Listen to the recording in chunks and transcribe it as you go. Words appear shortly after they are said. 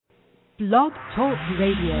Blog Talk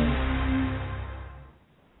Radio.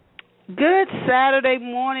 Good Saturday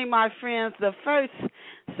morning, my friends. The first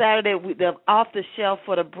Saturday off the shelf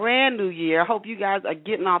for the brand new year. I hope you guys are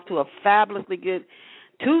getting off to a fabulously good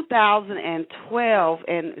 2012,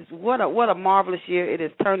 and what a marvelous year it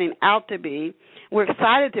is turning out to be. We're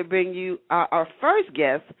excited to bring you our first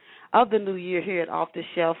guest of the new year here at Off the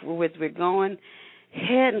Shelf, which we're going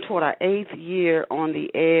heading toward our 8th year on the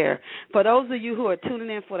air. For those of you who are tuning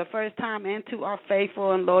in for the first time, and to our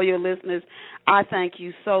faithful and loyal listeners, I thank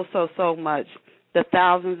you so much. The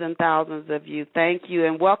thousands and thousands of you, thank you,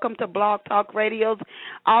 and welcome to Blog Talk Radio's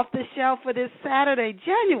Off the Shelf for this Saturday,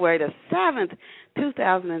 January the 7th,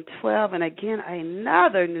 2012, and again,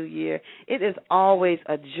 another new year. It is always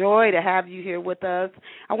a joy to have you here with us.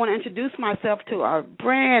 I want to introduce myself to our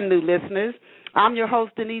brand new listeners. I'm your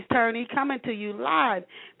host, Denise Turney, coming to you live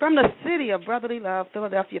from the city of brotherly love,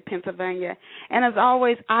 Philadelphia, Pennsylvania. And as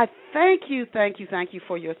always, I thank you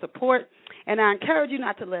for your support. And I encourage you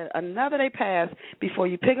not to let another day pass before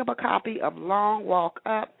you pick up a copy of Long Walk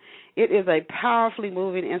Up. It is a powerfully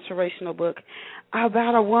moving, inspirational book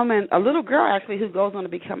about a woman, a little girl actually, who goes on to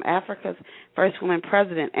become Africa's first woman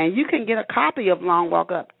president. And you can get a copy of Long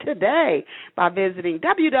Walk Up today by visiting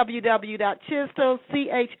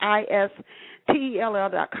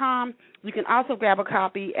www.chistell.com. You can also grab a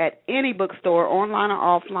copy at any bookstore, online or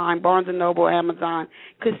offline, Barnes & Noble, Amazon,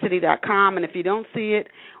 CookCity.com. And if you don't see it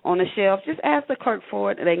on the shelf, just ask the clerk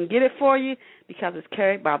for it, and they can get it for you because it's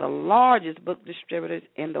carried by the largest book distributors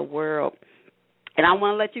in the world. And I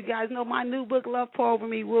want to let you guys know my new book, Love Pour Over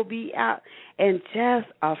Me, will be out in just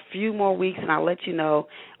a few more weeks, and I'll let you know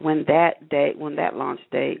when that launch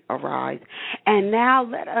date arrives. And now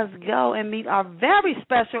let us go and meet our very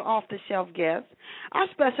special off-the-shelf guest. Our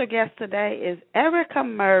special guest today is Erica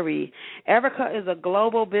Murray. Erica is a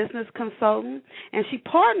global business consultant, and she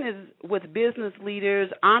partners with business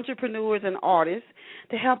leaders, entrepreneurs, and artists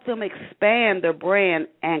to help them expand their brand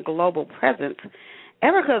and global presence.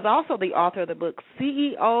 Erica is also the author of the book,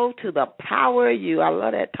 CEO to the Power of You. I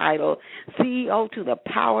love that title, CEO to the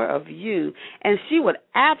Power of You. And she would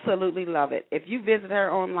absolutely love it if you visit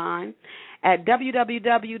her online at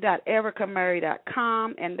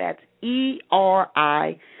www.ericamurray.com, and that's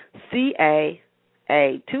ERICAA, two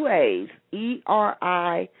A's,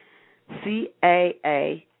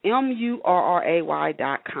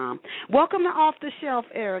 ERICAAMURRAY.com. Welcome to Off the Shelf,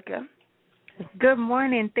 Erica. Good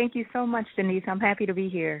morning. Thank you so much, Denise. I'm happy to be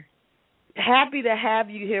here. Happy to have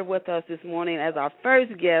you here with us this morning as our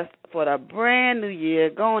first guest for the brand new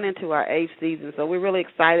year, going into our 8th season. So we're really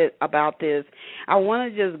excited about this. I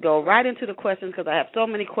want to just go right into the questions because I have so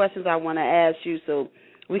many questions I want to ask you so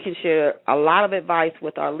we can share a lot of advice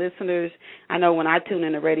with our listeners. I know when I tune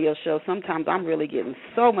in a radio show, sometimes I'm really getting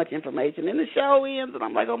so much information, and the show ends, and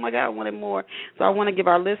I'm like, oh, my God, I wanted more. So I want to give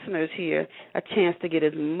our listeners here a chance to get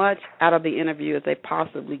as much out of the interview as they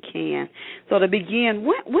possibly can. So to begin,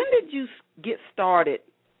 when did you get started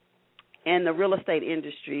in the real estate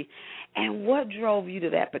industry, and what drove you to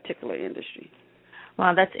that particular industry?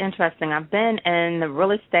 Well, that's interesting. I've been in the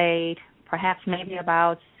real estate perhaps maybe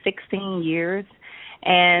about 16 years.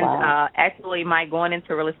 And wow. Actually, my going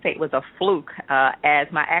into real estate was a fluke, as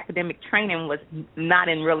my academic training was not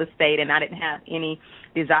in real estate, and I didn't have any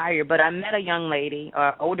desire. But I met a young lady,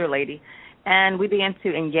 older lady, and we began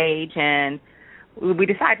to engage, and we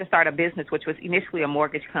decided to start a business, which was initially a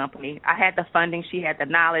mortgage company. I had the funding, she had the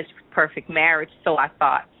knowledge, perfect marriage, so I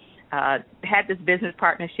thought. Had this business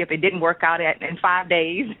partnership. It didn't work out in 5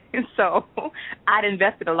 days, and so I'd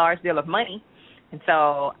invested a large deal of money, and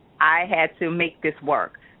so I had to make this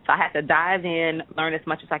work. So I had to dive in, learn as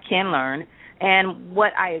much as I can learn. And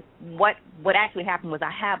what actually happened was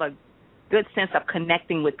I have a good sense of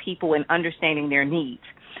connecting with people and understanding their needs.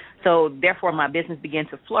 So therefore my business began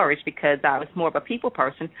to flourish because I was more of a people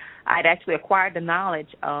person. I'd actually acquired the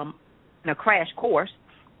knowledge in a crash course.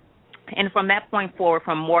 And from that point forward,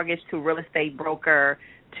 from mortgage to real estate broker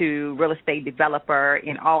to real estate developer,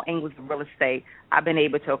 in all angles of real estate, I've been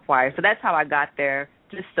able to acquire. So that's how I got there.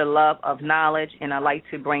 Just the love of knowledge, and I like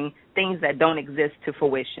to bring things that don't exist to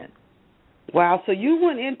fruition. Wow, so you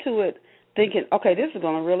went into it thinking, okay, this is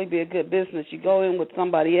going to really be a good business. You go in with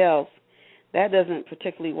somebody else, that doesn't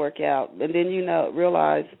particularly work out, and then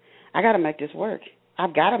realize, I got to make this work.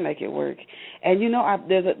 I've got to make it work. And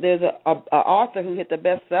there's a author who hit the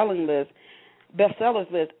bestsellers list.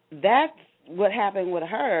 That's what happened with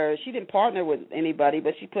her. She didn't partner with anybody,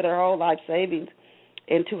 but she put her whole life savings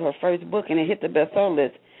into her first book, and it hit the bestseller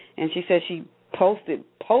list. And she said she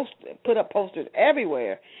put up posters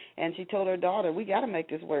everywhere, and she told her daughter, we got to make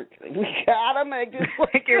this work. We got to make this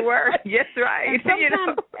work. Make it work. Yes, right.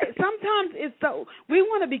 Sometimes sometimes we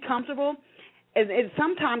want to be comfortable, and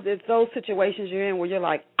sometimes it's those situations you're in where you're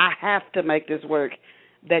like, I have to make this work,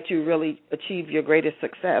 that you really achieve your greatest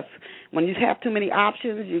success. When you have too many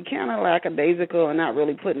options, you kind of lackadaisical and not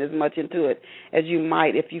really putting as much into it as you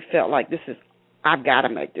might if you felt like I've got to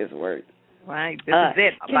make this work. Right, this is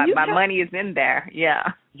it. My money is in there, yeah.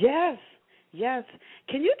 Yes.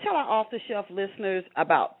 Can you tell our off-the-shelf listeners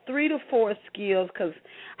about 3 to 4 skills, because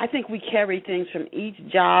I think we carry things from each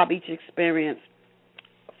job, each experience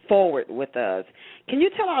forward with us. Can you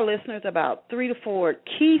tell our listeners about 3 to 4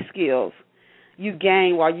 key skills you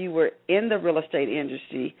gained while you were in the real estate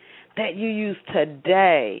industry that you use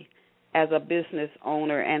today as a business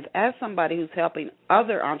owner and as somebody who's helping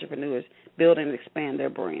other entrepreneurs build and expand their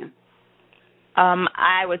brand?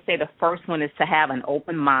 I would say the first one is to have an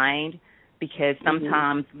open mind, because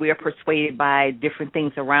sometimes we're persuaded by different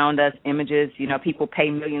things around us, images. People pay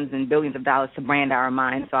millions and billions of dollars to brand our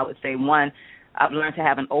mind. So I would say, one, I've learned to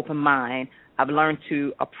have an open mind. I've learned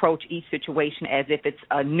to approach each situation as if it's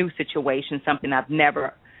a new situation, something I've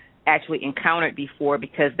never actually encountered before,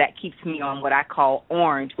 because that keeps me on what I call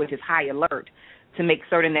orange, which is high alert, to make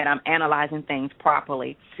certain that I'm analyzing things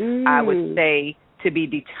properly. I would say to be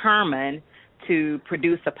determined to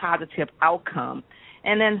produce a positive outcome.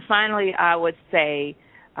 And then finally, I would say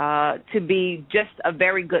to be just a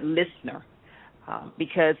very good listener,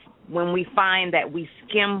 because when we find that we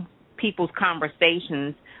skim people's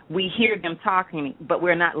conversations, we hear them talking, but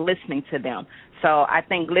we're not listening to them. So I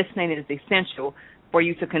think listening is essential for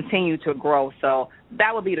you to continue to grow. So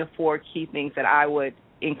that would be the 4 key things that I would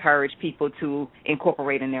encourage people to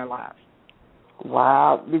incorporate in their lives.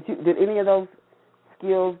 Wow. Did any of those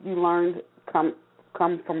skills you learned come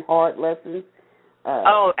from hard lessons?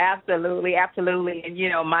 Absolutely.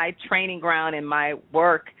 And, my training ground and my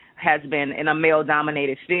work has been in a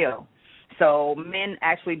male-dominated field. So men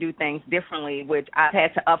actually do things differently, which I've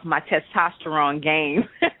had to up my testosterone game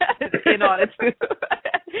in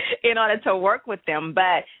order to work with them.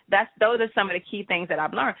 But those are some of the key things that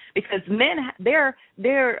I've learned, because men, their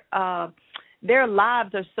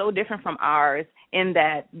lives are so different from ours, in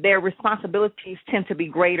that their responsibilities tend to be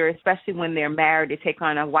greater, especially when they're married. They take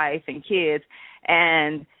on a wife and kids,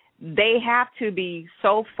 and they have to be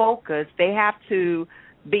so focused. They have to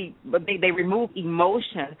they remove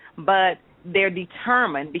emotion, but they're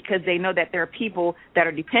determined, because they know that there are people that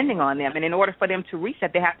are depending on them. And in order for them to reach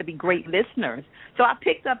that, they have to be great listeners. So I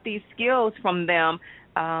picked up these skills from them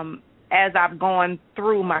as I've gone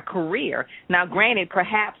through my career. Now, granted,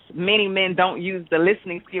 perhaps many men don't use the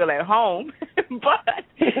listening skill at home,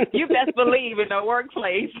 but you best believe in the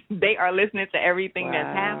workplace they are listening to everything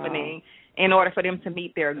that's happening in order for them to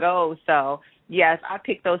meet their goals. So, yes, I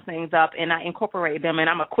picked those things up and I incorporate them, and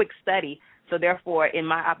I'm a quick study. So, therefore, in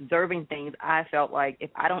my observing things, I felt like if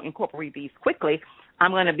I don't incorporate these quickly,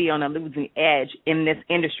 I'm going to be on a losing edge in this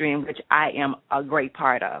industry in which I am a great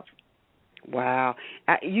part of. Wow.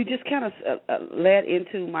 You just kind of led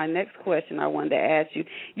into my next question I wanted to ask you.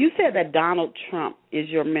 You said that Donald Trump is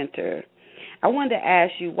your mentor. I wanted to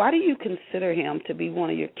ask you, why do you consider him to be one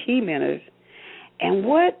of your key mentors, and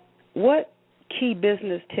what key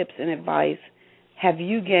business tips and advice have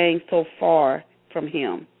you gained so far from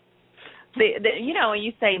him? When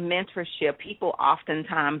you say mentorship, people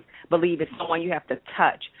oftentimes believe it's someone you have to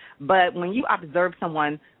touch. But when you observe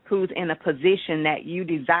someone who's in a position that you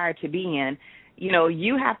desire to be in,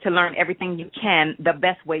 you have to learn everything you can the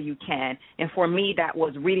best way you can. And for me, that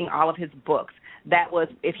was reading all of his books. That was,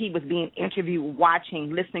 if he was being interviewed,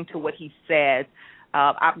 watching, listening to what he says.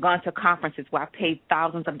 I've gone to conferences where I've paid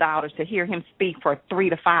thousands of dollars to hear him speak for 3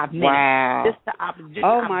 to 5 minutes. Wow. Just to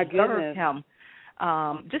observe him.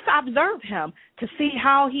 Just to observe him, to see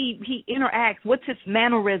how he interacts, what's his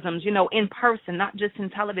mannerisms, in person, not just in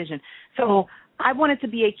television. So I wanted to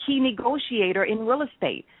be a key negotiator in real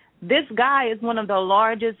estate. This guy is one of the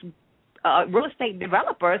largest real estate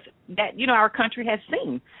developers that, our country has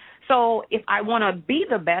seen. So if I want to be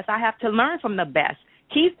the best, I have to learn from the best.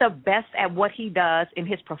 He's the best at what he does in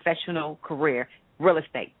his professional career, real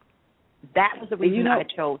estate. That was the reason I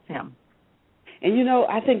chose him. And,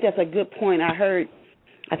 I think that's a good point. I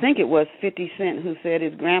think it was 50 Cent who said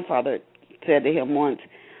his grandfather said to him once,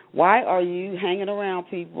 why are you hanging around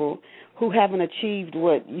people who haven't achieved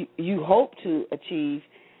what you hope to achieve?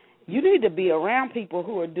 You need to be around people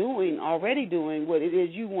who are already doing what it is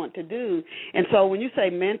you want to do. And so when you say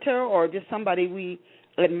mentor or just somebody we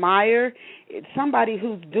admire, it's somebody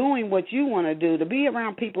who's doing what you want to do, to be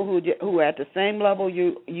around people who are at the same level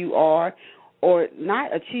you are, or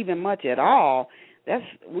not achieving much at all.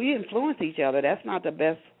 We influence each other. That's not the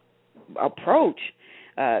best approach.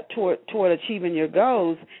 toward achieving your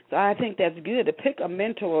goals. So I think that's good to pick a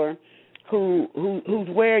mentor who's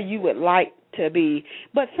where you would like to be,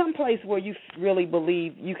 but someplace where you really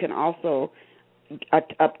believe you can also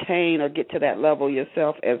obtain or get to that level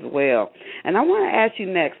yourself as well. And I want to ask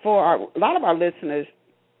you next, a lot of our listeners,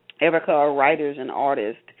 Erica, are writers and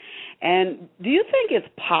artists. And do you think it's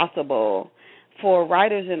possible for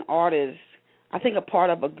writers and artists, I think a part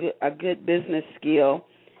of a good business skill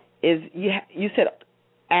is you said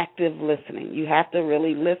active listening. You have to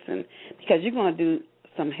really listen because you're going to do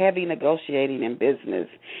some heavy negotiating in business.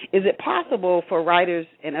 Is it possible for writers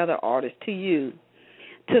and other artists to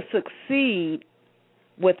succeed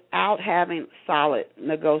without having solid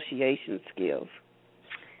negotiation skills?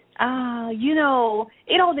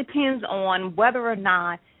 It all depends on whether or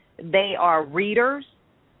not they are readers,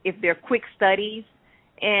 if they're quick studies,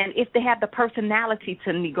 and if they have the personality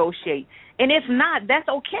to negotiate. And if not, that's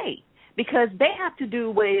okay, because they have to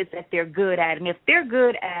do what it is that they're good at. And if they're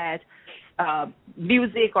good at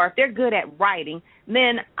music or if they're good at writing,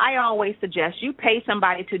 then I always suggest you pay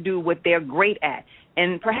somebody to do what they're great at.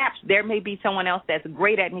 And perhaps there may be someone else that's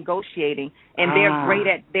great at negotiating and they're great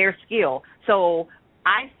at their skill. So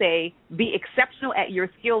I say be exceptional at your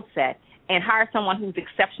skill set and hire someone who's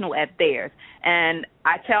exceptional at theirs. And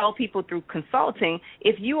I tell people through consulting,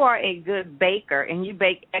 if you are a good baker and you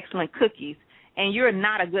bake excellent cookies and you're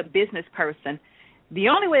not a good business person, the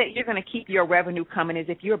only way that you're going to keep your revenue coming is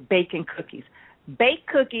if you're baking cookies. Bake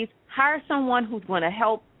cookies, hire someone who's going to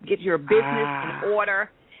help get your business in order,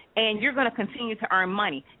 and you're going to continue to earn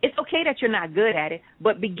money. It's okay that you're not good at it,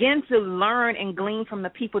 but begin to learn and glean from the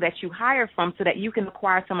people that you hire from so that you can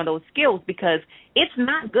acquire some of those skills, because it's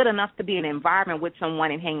not good enough to be in an environment with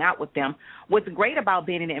someone and hang out with them. What's great about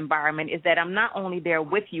being in an environment is that I'm not only there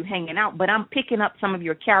with you hanging out, but I'm picking up some of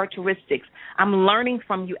your characteristics. I'm learning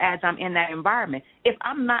from you as I'm in that environment. If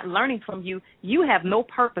I'm not learning from you, you have no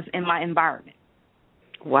purpose in my environment.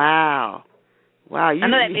 Wow. I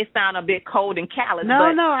know that may sound a bit cold and callous.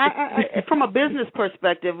 No, from a business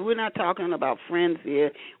perspective, we're not talking about friends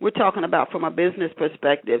here. We're talking about from a business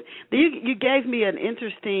perspective. You gave me an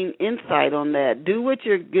interesting insight on that. Do what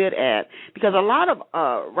you're good at, because a lot of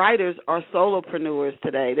writers are solopreneurs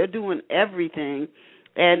today. They're doing everything,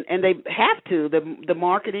 and they have to. The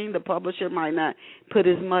marketing, the publisher might not put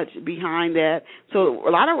as much behind that. So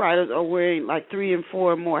a lot of writers are wearing like 3 and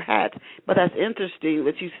 4 more hats. But that's interesting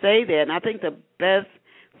that you say that, and I think the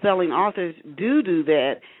best-selling authors do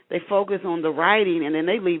that. They focus on the writing, and then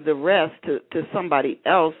they leave the rest to somebody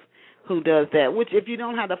else who does that, which if you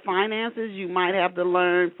don't have the finances, you might have to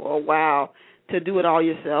learn for a while to do it all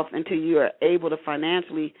yourself until you are able to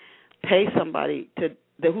financially pay somebody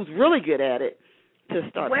who's really good at it to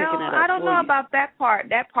start picking that up. Well, I don't know about that part,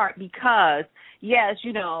 because, yes,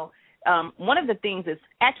 one of the things is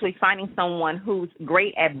actually finding someone who's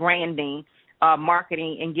great at branding,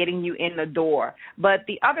 marketing, and getting you in the door. But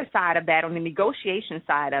the other side of that, on the negotiation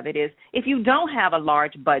side of it, is if you don't have a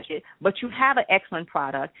large budget, but you have an excellent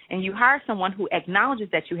product, and you hire someone who acknowledges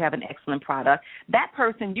that you have an excellent product, that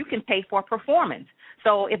person you can pay for performance.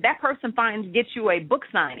 So if that person gets you a book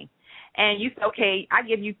signing, and you say, okay, I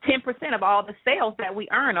give you 10% of all the sales that we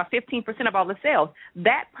earn, or 15% of all the sales,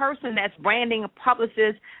 that person that's branding,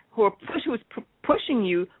 publicists who's pushing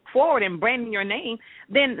you forward and branding your name,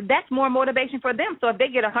 then that's more motivation for them. So if they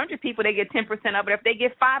get 100 people, they get 10% of it. If they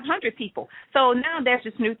get 500 people. So now there's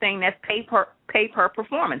this new thing that's pay per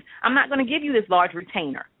performance. I'm not going to give you this large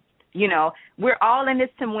retainer. We're all in this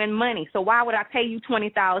to win money. So why would I pay you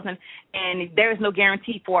 $20,000 and there is no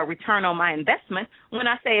guarantee for a return on my investment? When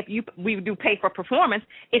I say we do pay for performance,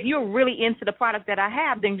 if you're really into the product that I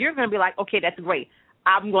have, then you're going to be like, okay, that's great.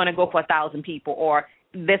 I'm going to go for 1,000 people, or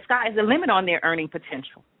the sky is the limit on their earning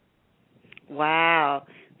potential. Wow.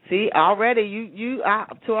 See, already you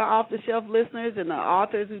to our off-the-shelf listeners and the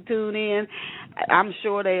authors who tune in, I'm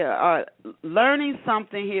sure they are learning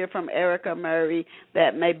something here from Erica Murray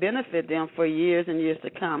that may benefit them for years and years to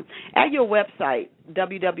come. At your website,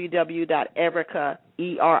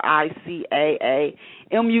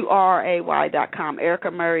 www.ericamurray.com,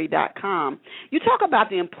 ericamurray.com, you talk about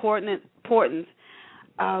the importance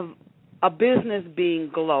of a business being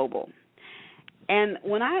global. And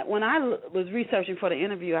when I was researching for the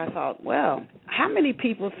interview, I thought, well, how many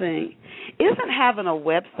people think, isn't having a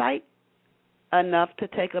website enough to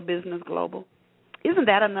take a business global? Isn't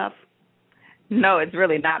that enough? No, it's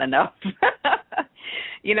really not enough.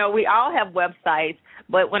 We all have websites,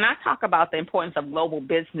 but when I talk about the importance of global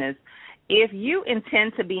business, if you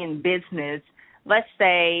intend to be in business let's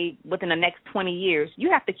say within the next 20 years, you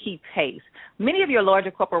have to keep pace. Many of your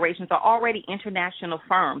larger corporations are already international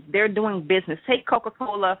firms. They're doing business. Take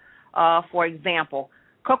Coca-Cola, for example.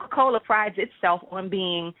 Coca-Cola prides itself on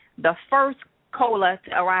being the first cola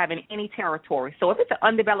to arrive in any territory. So if it's an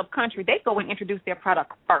undeveloped country, they go and introduce their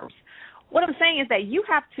product first. What I'm saying is that you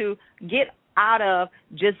have to get out of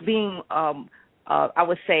just being, I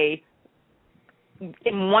would say,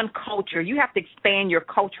 in one culture. You have to expand your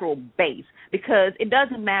cultural base, because it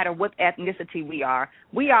doesn't matter what ethnicity we are.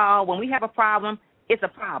 We all, when we have a problem, it's a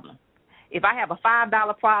problem. If I have a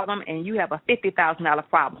 $5 problem and you have a $50,000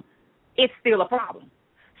 problem, it's still a problem.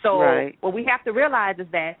 So what we have to realize is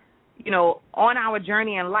that, you know, on our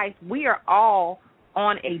journey in life, we are all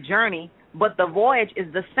on a journey, but the voyage is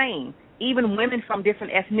the same. Even women from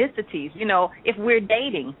different ethnicities, you know, if we're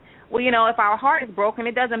dating, well, you know, if our heart is broken,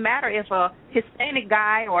 it doesn't matter if a Hispanic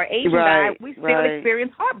guy or Asian guy, we still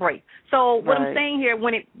experience heartbreak. So what I'm saying here,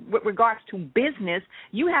 with regards to business,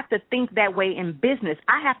 you have to think that way in business.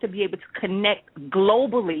 I have to be able to connect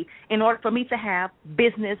globally in order for me to have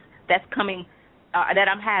business that's coming, that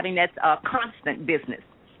I'm having that's a constant business.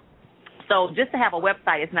 So just to have a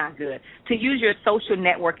website is not good. To use your social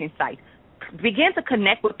networking site. Begin to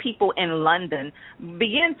connect with people in London.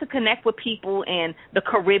 Begin to connect with people in the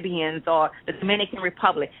Caribbean or the Dominican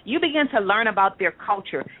Republic. You begin to learn about their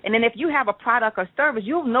culture. And then if you have a product or service,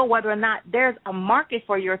 you'll know whether or not there's a market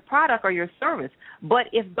for your product or your service. But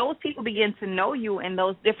if those people begin to know you in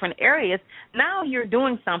those different areas, now you're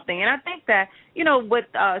doing something. And I think that, you know, with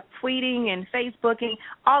tweeting and Facebooking,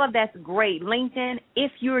 all of that's great. LinkedIn,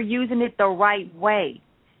 if you're using it the right way.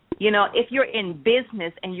 You know, if you're in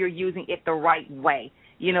business and you're using it the right way,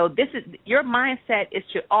 you know, this is your mindset. It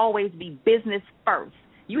should always be business first.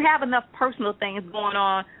 You have enough personal things going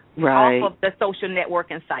on off of the social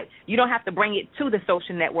networking site. You don't have to bring it to the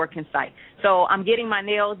social networking site. So I'm getting my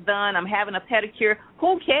nails done. I'm having a pedicure.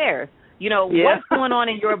 Who cares? You know, what's going on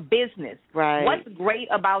in your business? What's great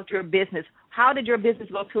about your business? How did your business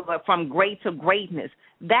go from great to greatness?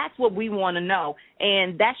 That's what we want to know,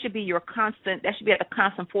 and that should be at the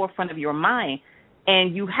constant forefront of your mind.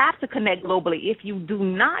 And you have to connect globally. If you do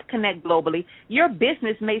not connect globally, your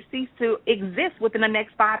business may cease to exist within the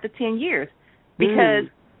next 5 to 10 years, because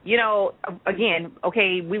you know, again,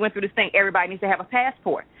 okay, we went through this thing. Everybody needs to have a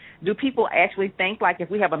passport. Do people actually think, like, if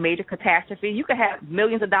we have a major catastrophe, you could have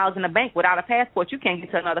millions of dollars in the bank without a passport, you can't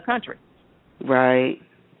get to another country?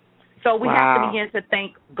 So we have to begin to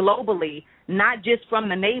think globally, not just from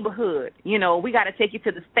the neighborhood. You know, we got to take you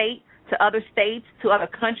to the state, to other states, to other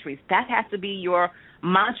countries. That has to be your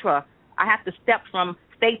mantra. I have to step from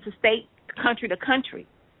state to state, country to country,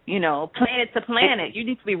 you know, planet to planet. You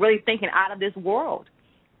need to be really thinking out of this world.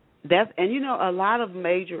 And you know, a lot of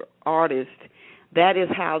major artists, that is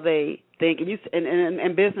how they think.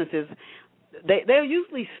 And businesses, they'll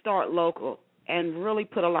usually start local and really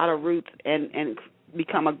put a lot of roots and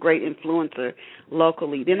become a great influencer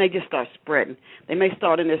locally. Then they just start spreading. They may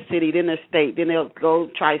start in their city, then their state, then they'll go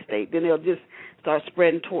tri-state, then they'll just start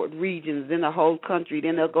spreading toward regions, then the whole country,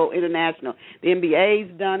 then they'll go international. The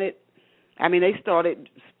NBA's done it. I mean, they started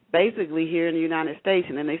basically here in the United States,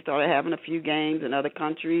 and then they started having a few games in other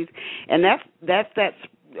countries. And that's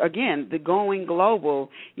again, the going global.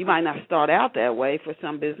 You might not start out that way for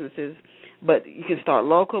some businesses, but you can start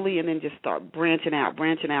locally and then just start branching out.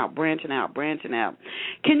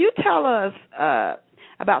 Can you tell us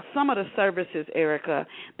about some of the services, Erica,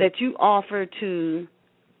 that you offer to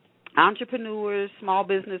entrepreneurs, small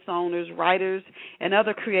business owners, writers, and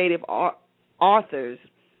other creative authors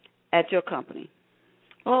at your company?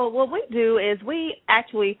 Well, what we do is we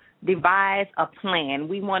actually devise a plan.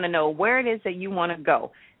 We want to know where it is that you want to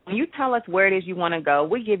go. When you tell us where it is you want to go,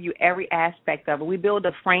 we give you every aspect of it. We build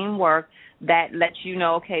a framework that lets you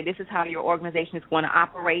know, okay, this is how your organization is going to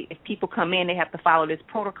operate. If people come in, they have to follow this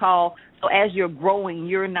protocol. So as you're growing,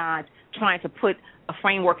 you're not trying to put a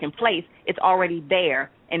framework in place. It's already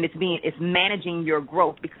there, and it's managing your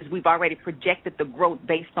growth, because we've already projected the growth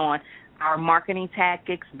based on our marketing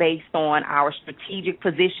tactics, based on our strategic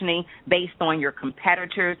positioning, based on your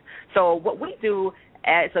competitors. So what we do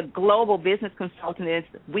as a global business consultant is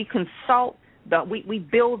we consult, we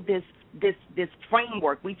build this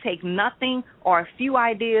framework. We take nothing or a few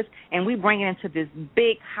ideas and we bring it into this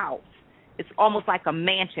big house. It's almost like a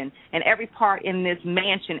mansion, and every part in this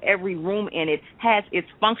mansion, every room in it has its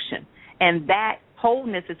function, and that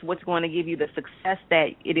wholeness is what's going to give you the success that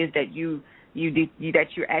it is that that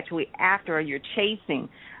you're actually after or you're chasing.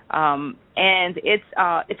 And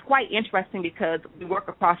it's quite interesting because we work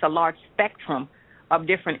across a large spectrum of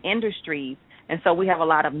different industries, and so we have a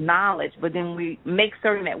lot of knowledge, but then we make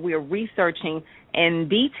certain that we're researching in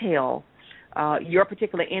detail your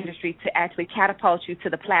particular industry to actually catapult you to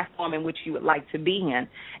the platform in which you would like to be in.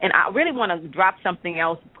 And I really want to drop something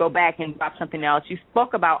else, go back and drop something else. You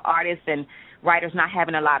spoke about artists and writers not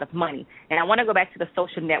having a lot of money, and I want to go back to the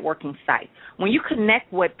social networking site. When you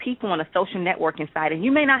connect with people on a social networking site, and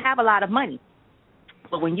you may not have a lot of money,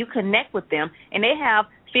 but when you connect with them and they have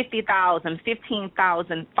 50,000,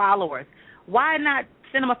 15,000 followers, why not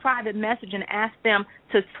send them a private message and ask them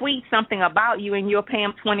to tweet something about you, and you'll pay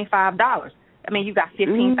them $25? I mean, you got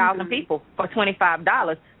 15,000 people for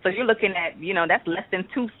 $25. So you're looking at, that's less than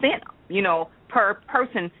 2 cents, per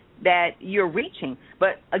person that you're reaching.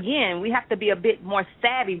 But, again, we have to be a bit more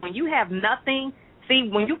savvy. When you have nothing,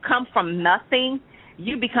 when you come from nothing,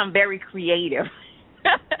 you become very creative.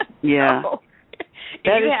 Yeah. So,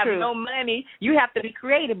 if you have true. No money, you have to be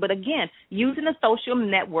creative. But, again, using the social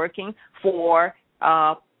networking for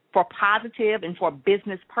positive and for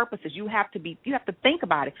business purposes, you have to think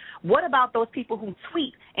about it. What about those people who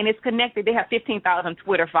tweet and it's connected? They have 15,000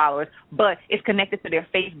 Twitter followers, but it's connected to their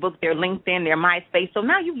Facebook, their LinkedIn, their MySpace. So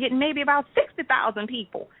now you're getting maybe about 60,000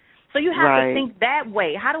 people. So you have to think that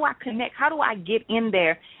way. How do I connect? How do I get in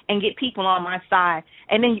there and get people on my side?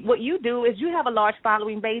 And then what you do is you have a large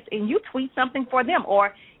following base and you tweet something for them.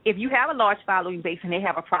 Or if you have a large following base and they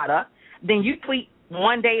have a product, then you tweet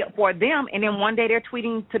one day for them, and then one day they're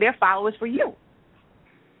tweeting to their followers for you.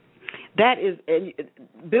 That is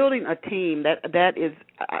building a team. That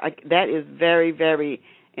is very, very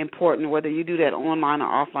important. Whether you do that online or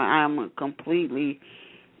offline, I am completely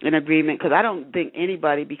in agreement, because I don't think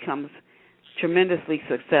anybody becomes tremendously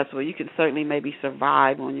successful. You can certainly maybe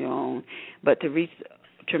survive on your own, but to reach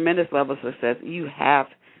a tremendous level of success, you have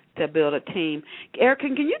to build a team. Erica,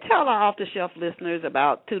 can you tell our off-the-shelf listeners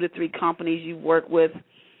about 2 to 3 companies you work with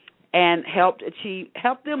and help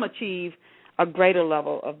them achieve a greater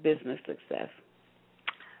level of business success?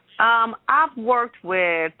 I've worked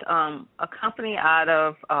with a company out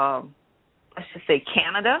of, let's just say,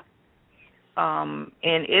 Canada, and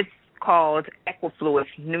it's called Equifluid,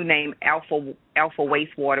 new name Alpha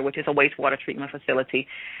Wastewater, which is a wastewater treatment facility.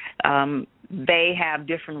 They have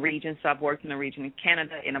different regions, so I've worked in the region in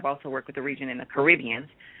Canada, and I've also worked with the region in the Caribbean.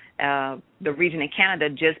 The region in Canada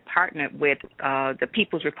just partnered with the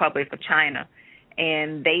People's Republic of China,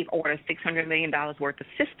 and they've ordered $600 million worth of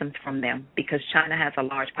systems from them because China has a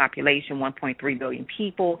large population, 1.3 billion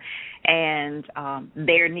people, and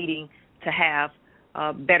they're needing to have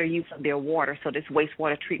better use of their water. So this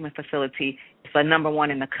wastewater treatment facility is the number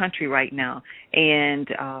 1 in the country right now, and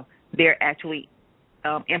they're actually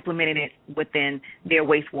implementing it within their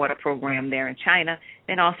wastewater program there in China.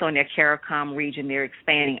 And also in their CARICOM region, they're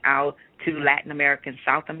expanding out to Latin America and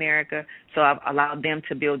South America. So I've allowed them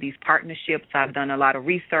to build these partnerships. I've done a lot of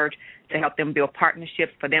research to help them build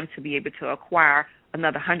partnerships for them to be able to acquire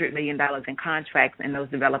another $100 million in contracts in those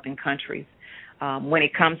developing countries. When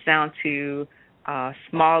it comes down to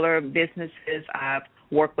smaller businesses, I've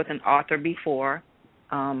worked with an author before.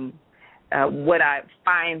 What I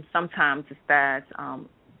find sometimes is that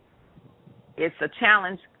it's a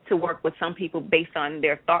challenge to work with some people based on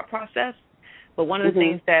their thought process. But one of the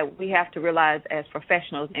things that we have to realize as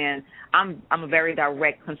professionals, and I'm a very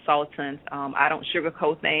direct consultant. I don't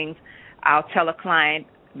sugarcoat things. I'll tell a client,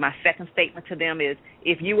 my second statement to them is,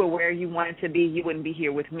 if you were where you wanted to be, you wouldn't be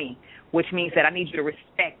here with me, which means that I need you to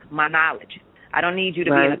respect my knowledge. I don't need you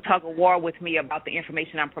to be in a tug of war with me about the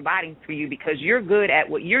information I'm providing for you, because you're good at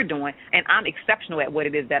what you're doing, and I'm exceptional at what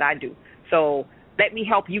it is that I do. So let me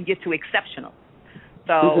help you get to exceptional.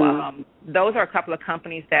 So those are a couple of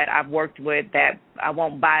companies that I've worked with that I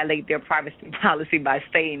won't violate their privacy policy by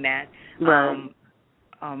saying that,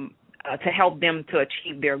 to help them to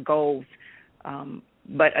achieve their goals.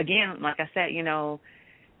 But, again, like I said,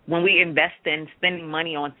 when we invest in spending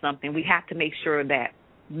money on something, we have to make sure that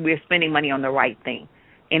we're spending money on the right thing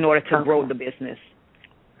in order to grow the business.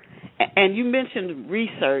 And you mentioned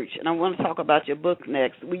research, and I want to talk about your book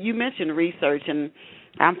next. You mentioned research, and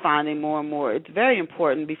I'm finding more and more it's very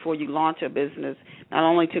important before you launch a business, not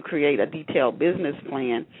only to create a detailed business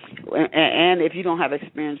plan, and if you don't have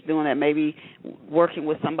experience doing that, maybe working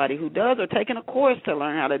with somebody who does or taking a course to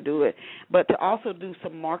learn how to do it, but to also do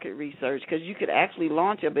some market research, because you could actually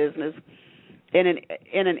launch a business in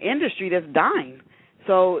an industry that's dying.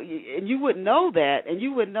 So, and you would know that,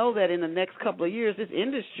 in the next couple of years, this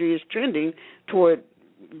industry is trending toward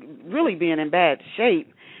really being in bad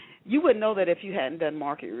shape. You wouldn't know that if you hadn't done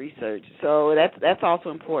market research. So that's also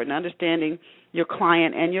important, understanding your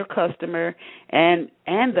client and your customer and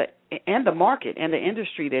and the market and the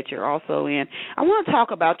industry that you're also in. I want to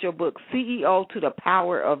talk about your book, CEO to the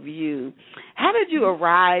Power of You. How did you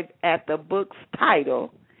arrive at the book's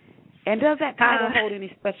title, and does that title hold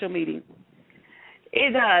any special meaning?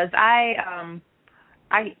 It does. I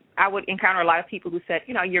would encounter a lot of people who said,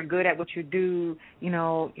 you're good at what you do,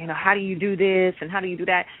 how do you do this and how do you do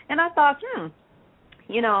that? And I thought,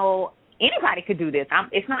 anybody could do this.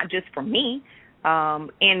 It's not just for me.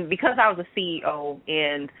 And because I was a CEO,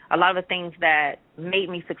 and a lot of the things that made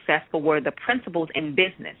me successful were the principles in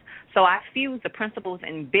business. So I fused the principles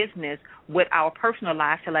in business with our personal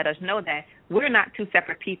lives to let us know that we're not two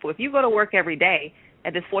separate people. If you go to work every day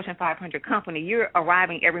at this Fortune 500 company, you're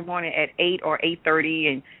arriving every morning at 8 or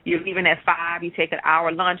 8:30, and you're leaving at 5. You take an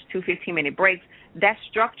hour lunch, 2 15-minute breaks. That's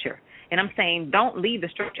structure. And I'm saying don't leave the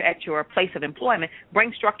structure at your place of employment.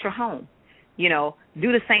 Bring structure home.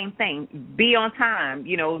 Do the same thing. Be on time.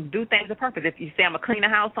 Do things with purpose. If you say I'm going to clean the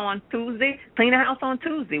house on Tuesday, clean the house on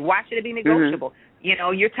Tuesday. Why should it be negotiable?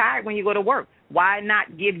 Mm-hmm. You're tired when you go to work. Why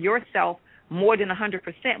not give yourself more than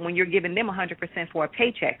 100% when you're giving them 100% for a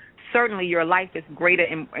paycheck? Certainly your life is greater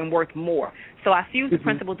and worth more. So I fused the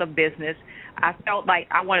principles of business. I felt like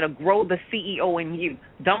I wanted to grow the CEO in you.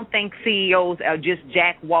 Don't think CEOs are just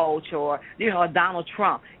Jack Welch or, a Donald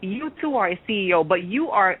Trump. You, too, are a CEO, but you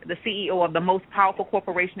are the CEO of the most powerful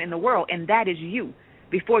corporation in the world, and that is you.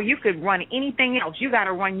 Before you could run anything else, you got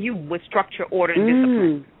to run you with structure, order, and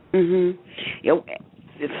discipline. Mm-hmm.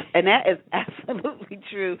 And that is absolutely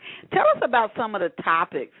true. Tell us about some of the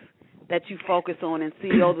topics that you focus on in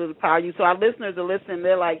CEO to the Power of You. So our listeners are listening.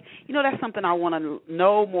 They're like, that's something I want to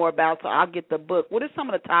know more about, so I'll get the book. What are some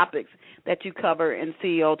of the topics that you cover in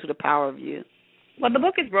CEO to the Power of You? Well, the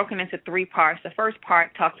book is broken into 3 parts. The first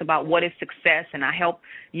part talks about what is success, and I help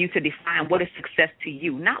you to define what is success to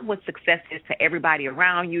you, not what success is to everybody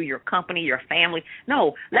around you, your company, your family.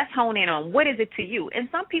 No, let's hone in on what is it to you. And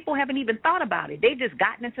some people haven't even thought about it. They've just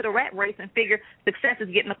gotten into the rat race and figure success is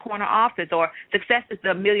getting the corner office, or success is the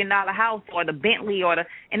 $1 million house, or the Bentley,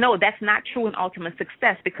 and no, that's not true in ultimate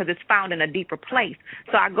success, because it's found in a deeper place.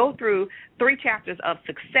 So I go through 3 chapters of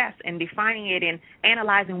success and defining it and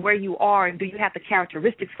analyzing where you are and do you have the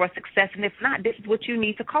characteristics for success, and if not, this is what you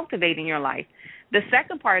need to cultivate in your life. The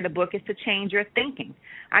second part of the book is to change your thinking.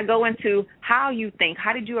 I go into how you think.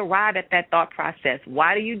 How did you arrive at that thought process?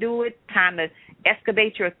 Why do you do it? Time to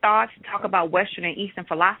excavate your thoughts, talk about Western and Eastern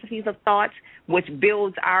philosophies of thoughts, which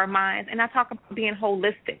builds our minds, and I talk about being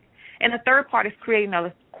holistic. And the third part is creating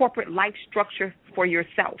a corporate life structure for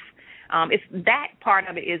yourself. It's that part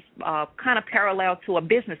of it is kind of parallel to a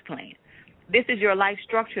business plan. This is your life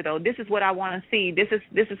structure, though. This is what I want to see.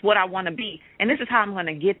 This is what I want to be, and this is how I'm going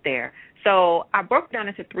to get there. So I broke down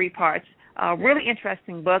into 3 parts. Really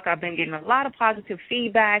interesting book. I've been getting a lot of positive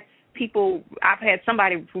feedback. I've had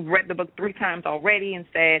somebody who read the book 3 times already and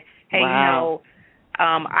said, hey, wow.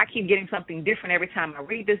 I keep getting something different every time I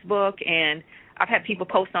read this book, and I've had people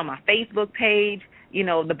post on my Facebook page,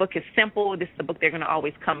 the book is simple. This is the book they're going to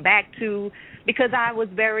always come back to, because I was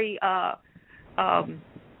very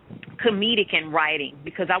comedic in writing,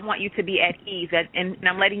 because I want you to be at ease, and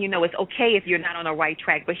I'm letting you know it's okay if you're not on the right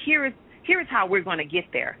track, but here is how we're going to get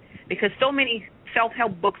there, because so many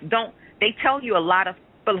self-help books they tell you a lot of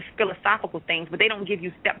philosophical things, but they don't give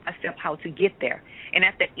you step-by-step how to get there. And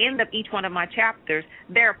at the end of each one of my chapters,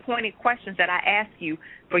 there are pointed questions that I ask you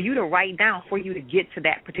for you to write down for you to get to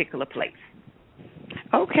that particular place.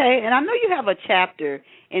 Okay, and I know you have a chapter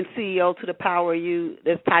in CEO to the Power of You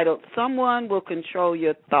that's titled "Someone Will Control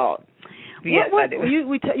Your Thought." Yes, I do.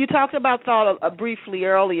 You talked about thought briefly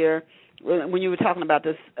earlier when you were talking about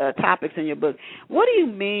this topics in your book. What do you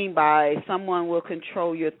mean by someone will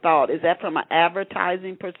control your thought? Is that from an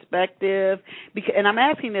advertising perspective? And I'm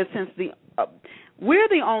asking this since we're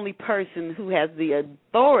the only person who has the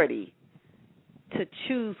authority to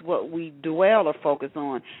choose what we dwell or focus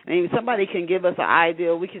on. I mean, somebody can give us an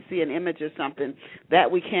idea, we can see an image or something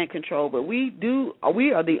that we can't control, but we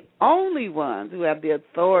are the only ones who have the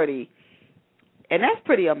authority, and that's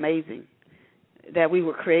pretty amazing that we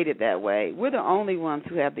were created that way. We're the only ones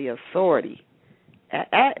who have the authority.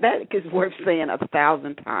 That is worth saying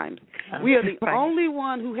 1,000 times. We are the only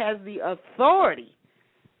one who has the authority.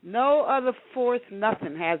 No other force,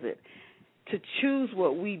 nothing has it, to choose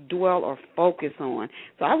what we dwell or focus on.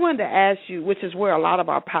 So I wanted to ask you, which is where a lot of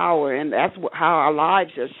our power, and that's how our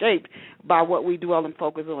lives are shaped by what we dwell and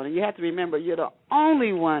focus on. And you have to remember, you're the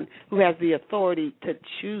only one who has the authority to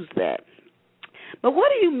choose that. But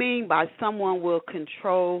what do you mean by someone will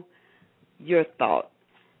control your thought?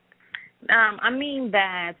 I mean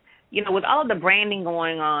that with all of the branding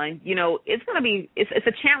going on, it's going to be, it's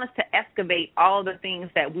a challenge to excavate all the things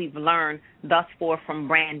that we've learned thus far from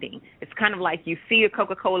branding. It's kind of like you see a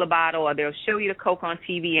Coca-Cola bottle, or they'll show you the Coke on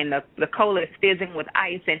TV, and the cola is fizzing with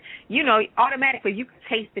ice, and, automatically you can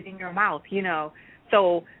taste it in your mouth,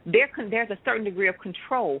 So there's a certain degree of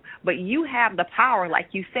control, but you have the power, like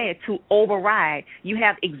you said, to override. You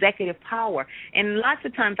have executive power. And lots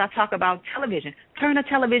of times I talk about television. Turn the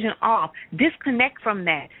television off. Disconnect from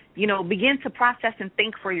that. Begin to process and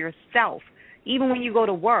think for yourself. Even when you go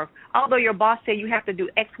to work, although your boss said you have to do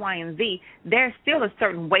X, Y, and Z, there's still a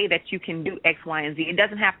certain way that you can do X, Y, and Z. It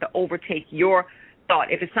doesn't have to overtake your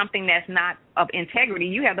thought. If it's something that's not of integrity,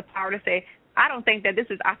 you have the power to say, I don't think that this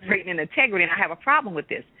is operating in integrity, and I have a problem with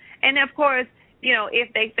this. And, of course,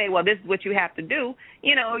 if they say, well, this is what you have to do,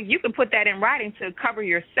 you can put that in writing to cover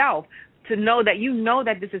yourself, to know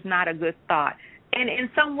that this is not a good thought. And in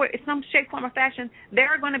some shape, form, or fashion, there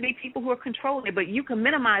are going to be people who are controlling it, but you can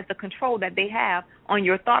minimize the control that they have on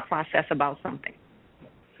your thought process about something.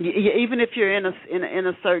 Yeah, even if you're in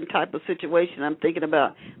a certain type of situation, I'm thinking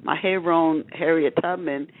about my heroine Harriet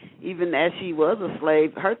Tubman. Even as she was a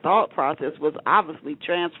slave, her thought process was obviously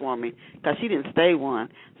transforming because she didn't stay one.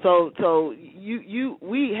 So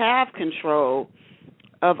we have control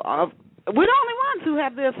of. We're the only ones who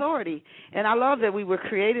have the authority, and I love that we were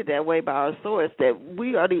created that way by our source. That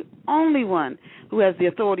we are the only one who has the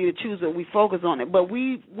authority to choose what we focus on. It, but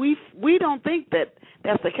we don't think that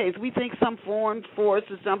that's the case. We think some foreign force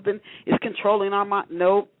or something is controlling our mind.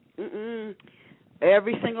 Nope.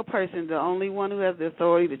 Every single person, the only one who has the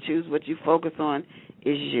authority to choose what you focus on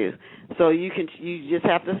is you. So you just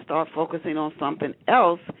have to start focusing on something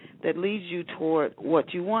else that leads you toward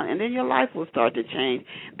what you want, and then your life will start to change.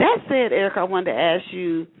 That said, Erica, I wanted to ask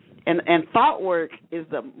you, and thought work is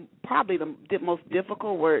probably the most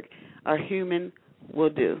difficult work a human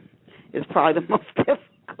will do. It's probably the most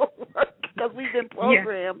difficult work because we've been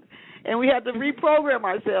programmed, and we have to reprogram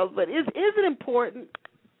ourselves. But is it important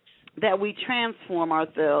that we transform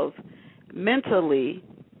ourselves mentally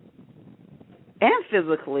and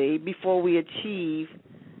physically before we achieve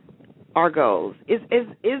our goals? Is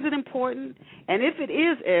it important? And if it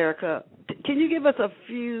is, Erica, can you give us a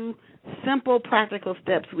few simple, practical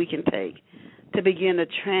steps we can take to begin to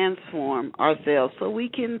transform ourselves so we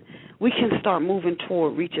can start moving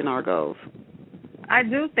toward reaching our goals? I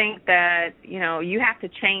do think that, you have to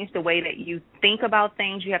change the way that you think about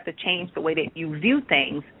things. You have to change the way that you view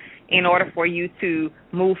things in order for you to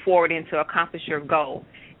move forward and to accomplish your goal.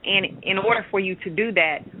 And in order for you to do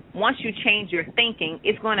that, once you change your thinking,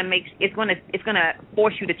 it's going to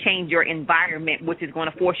force you to change your environment, which is going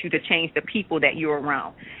to force you to change the people that you're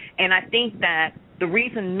around. And I think that the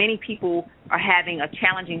reason many people are having a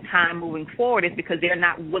challenging time moving forward is because they're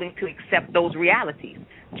not willing to accept those realities.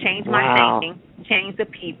 Change my thinking, change the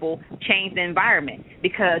people, change the environment.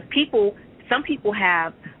 Because some people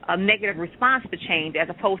have a negative response to change as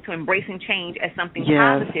opposed to embracing change as something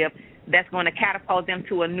positive that's going to catapult them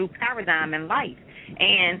to a new paradigm in life.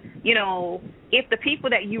 And, if the people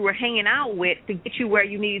that you were hanging out with to get you where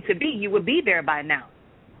you needed to be, you would be there by now.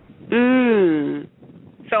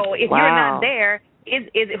 So if you're not there, is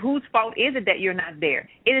it whose fault is it that you're not there?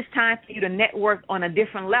 It is time for you to network on a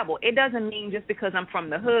different level. It doesn't mean just because I'm from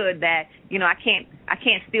the hood that, I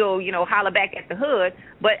can't still, holler back at the hood.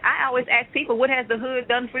 But I always ask people, what has the hood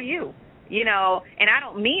done for you? And I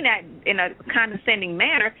don't mean that in a condescending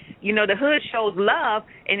manner. The hood shows love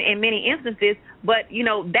in many instances, but,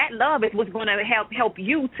 that love is what's going to help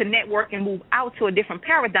you to network and move out to a different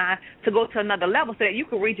paradigm to go to another level so that you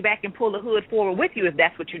can reach back and pull the hood forward with you if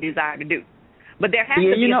that's what you desire to do. But there has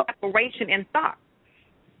to be a separation in thought.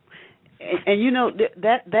 And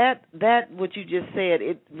that what you just said,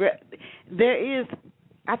 there is,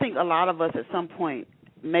 I think a lot of us at some point,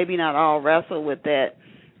 maybe not all, wrestle with that,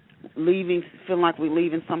 feeling like we're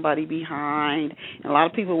leaving somebody behind. And a lot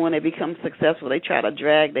of people, when they become successful, they try to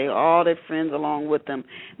drag all their friends along with them.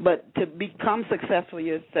 But to become successful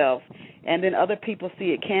yourself, and then other people see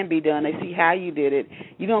it can be done, they see how you did it,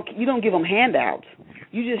 you don't give them handouts.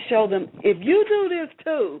 You just show them, if you do this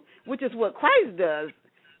too, which is what Christ does,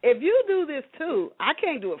 if you do this too, I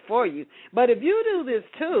can't do it for you, but if you do this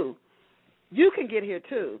too, you can get here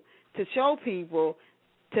too, to show people,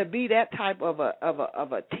 to be that type of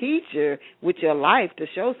a teacher with your life, to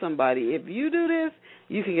show somebody, if you do this,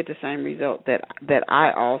 you can get the same result that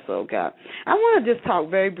I also got. I want to just talk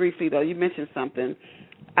very briefly, though. You mentioned something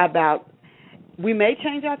about we may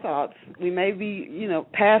change our thoughts. We may be,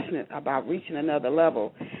 passionate about reaching another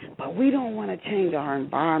level, but we don't want to change our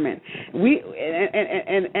environment.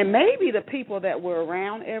 And maybe the people that we're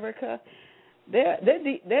around, Erica,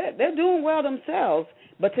 they're doing well themselves.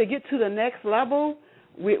 But to get to the next level,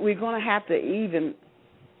 we're going to have to even.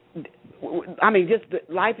 I mean, just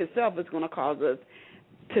life itself is going to cause us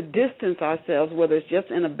to distance ourselves, whether it's just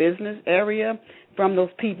in a business area, from those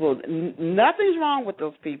people. Nothing's wrong with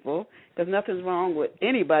those people, because nothing's wrong with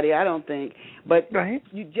anybody, I don't think. But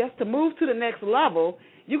you just to move to the next level,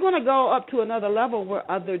 you're going to go up to another level where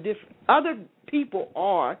other people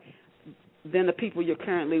are than the people you're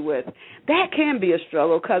currently with. That can be a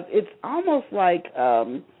struggle, because it's almost like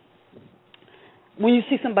when you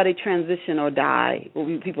see somebody transition or die,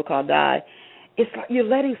 what people call die, it's like you're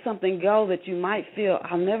letting something go that you might feel,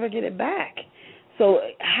 I'll never get it back. So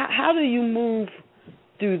how do you move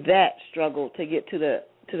through that struggle to get to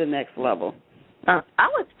the next level? I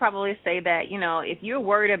would probably say that, if you're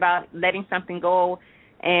worried about letting something go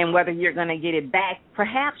and whether you're going to get it back,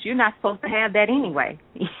 perhaps you're not supposed to have that anyway.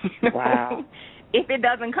 Wow. If it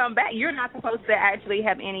doesn't come back, you're not supposed to actually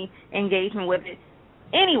have any engagement with it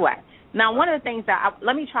anyway. Now, one of the things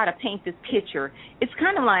let me try to paint this picture. It's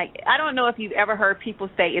kind of like, I don't know if you've ever heard people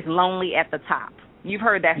say it's lonely at the top. You've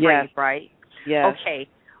heard that phrase, right? Yes. Okay.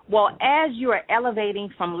 Well, as you are elevating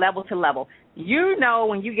from level to level,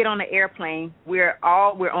 when you get on the airplane, we're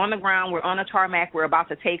on the ground, we're on the tarmac, we're about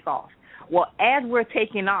to take off. Well, as we're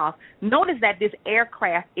taking off, notice that this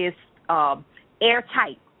aircraft is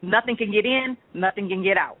airtight. Nothing can get in, nothing can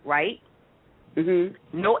get out, right?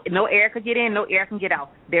 Mm-hmm. No air can get in, no air can get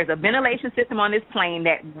out. There's a ventilation system on this plane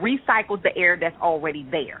that recycles the air that's already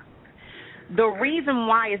there. The reason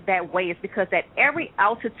why is that way is because at every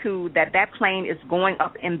altitude that plane is going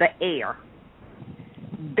up in the air,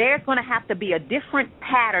 there's going to have to be a different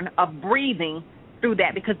pattern of breathing through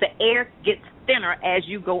that, because the air gets thinner as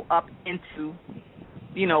you go up into,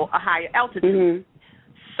 a higher altitude. Mm-hmm.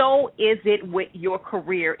 So is it with your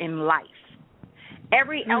career in life.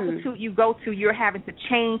 Every altitude you go to, you're having to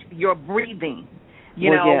change your breathing.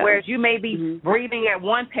 Whereas you may be breathing at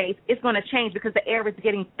one pace, it's going to change because the air is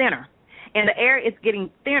getting thinner. And the air is getting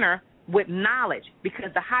thinner with knowledge,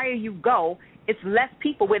 because the higher you go, it's less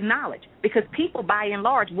people with knowledge, because people, by and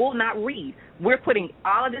large, will not read. We're putting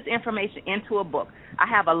all of this information into a book. I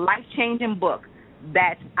have a life-changing book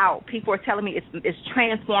that's out. People are telling me it's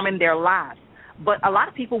transforming their lives. But a lot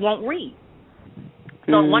of people won't read.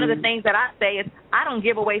 So one of the things that I say is I don't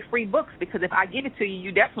give away free books, because if I give it to you,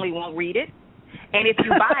 you definitely won't read it. And if you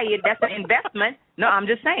buy it, that's an investment. No, I'm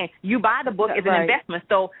just saying, you buy the book, it's an investment.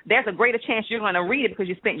 So there's a greater chance you're going to read it because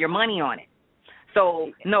you spent your money on it.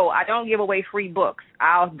 So, no, I don't give away free books.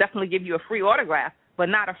 I'll definitely give you a free autograph, but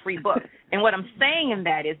not a free book. And what I'm saying in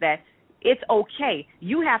that is that it's okay.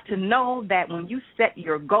 You have to know that when you set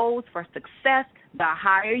your goals for success, the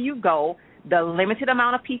higher you go, the limited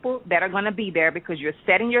amount of people that are going to be there, because you're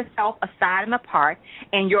setting yourself aside and apart,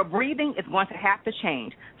 and your breathing is going to have to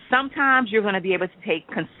change. Sometimes you're going to be able to take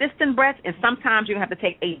consistent breaths, and sometimes you're going to have to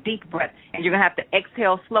take a deep breath, and you're going to have to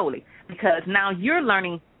exhale slowly, because now you're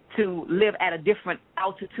learning to live at a different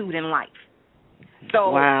altitude in life.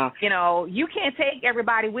 So, you can't take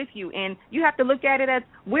everybody with you, and you have to look at it as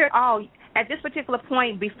we're all, at this particular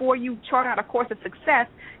point, before you chart out a course of success,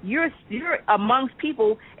 you're amongst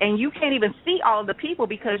people, and you can't even see all of the people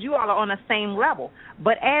because you all are on the same level.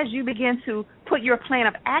 But as you begin to put your plan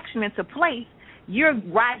of action into place, you're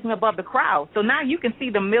rising above the crowd. So now you can see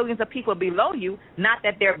the millions of people below you, not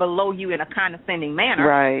that they're below you in a condescending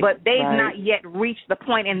manner, but they've not yet reached the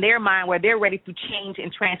point in their mind where they're ready to change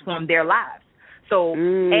and transform their lives. So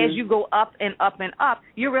as you go up and up and up,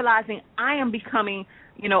 you're realizing I am becoming,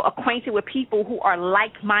 acquainted with people who are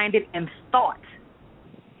like-minded in thought.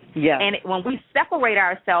 Yeah. And when we separate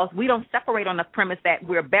ourselves, we don't separate on the premise that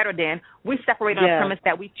we're better than. We separate on the premise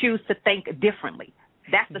that we choose to think differently.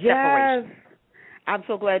 That's the separation. I'm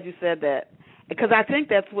so glad you said that, because I think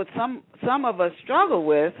that's what some of us struggle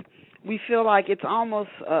with. We feel like it's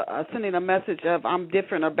almost sending a message of I'm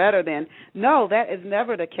different or better than. No, that is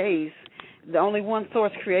never the case. The only one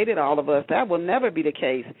source created all of us. That will never be the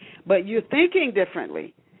case. But you're thinking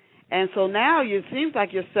differently. And so now it seems like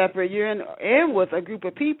you're separate. You're in with a group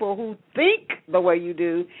of people who think the way you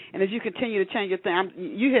do. And as you continue to change your thing,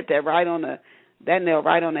 you hit that nail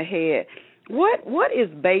right on the head. What is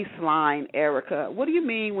baseline, Erica? What do you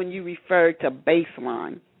mean when you refer to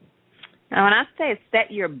baseline? Now, when I say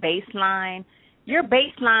set your baseline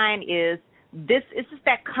is this. It's just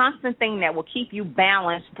that constant thing that will keep you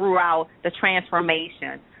balanced throughout the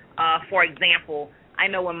transformation. For example, I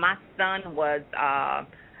know when my son was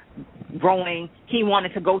growing, he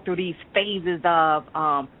wanted to go through these phases of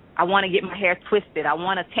I want to get my hair twisted, I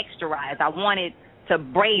want to texturize, I wanted to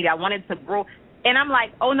braid, I wanted to grow. And I'm like,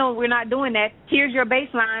 oh, no, we're not doing that. Here's your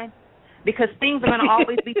baseline. because things are going to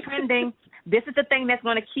always be trending. This is the thing that's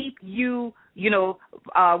going to keep you,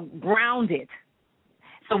 grounded.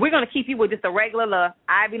 So we're going to keep you with just a regular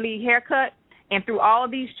Ivy League haircut, and through all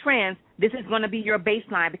of these trends, this is going to be your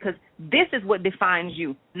baseline, because this is what defines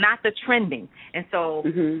you, not the trending. And so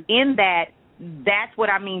in that's what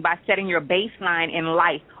I mean by setting your baseline in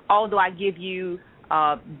life, although I give you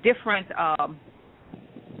different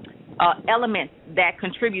elements that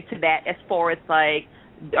contribute to that, as far as like,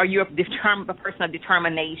 are you a person of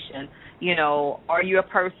determination? Are you a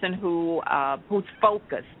person who's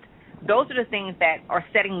focused? Those are the things that are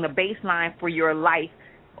setting the baseline for your life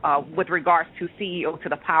with regards to CEO to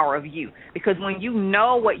the Power of You. Because when you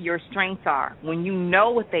know what your strengths are, when you know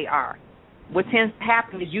what they are, what tends to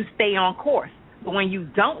happen is you stay on course. But when you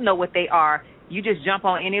don't know what they are, you just jump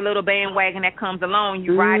on any little bandwagon that comes along.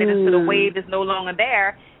 You ride it until the wave is no longer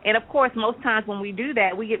there. And, of course, most times when we do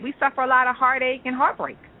that, we suffer a lot of heartache and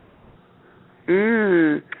heartbreak.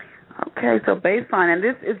 Okay, so baseline. And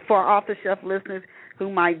this is for off-the-shelf listeners who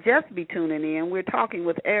might just be tuning in. We're talking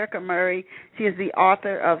with Erica Murray. She is the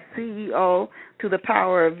author of CEO to the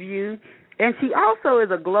Power of You, and she also is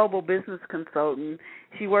a global business consultant.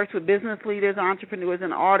 She works with business leaders, entrepreneurs,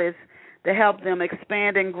 and artists to help them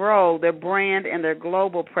expand and grow their brand and their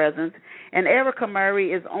global presence. And Erica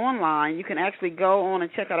Murray is online. You can actually go on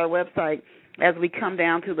and check out our website as we come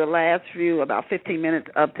down to the last few, about 15 minutes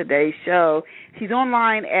of today's show. She's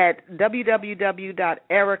online at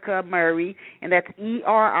www.ericamurray, and that's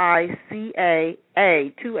ERICAA,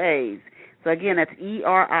 2 A's. So, again, that's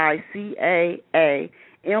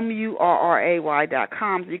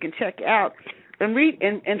ERICAAMURRAY.com. So you can check out and read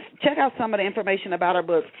and check out some of the information about her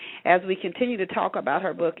book as we continue to talk about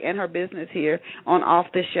her book and her business here on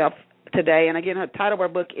Off the Shelf today. And, again, her title of her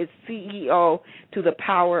book is CEO to the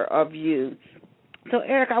Power of You. So,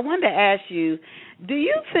 Eric, I wanted to ask you, do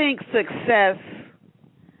you think success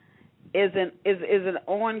is an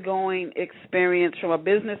ongoing experience from a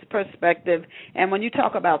business perspective? And when you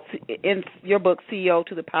talk about, in your book, CEO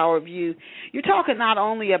to the Power of You, you're talking not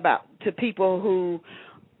only about to people who,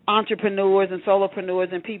 entrepreneurs and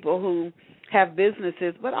solopreneurs and people who have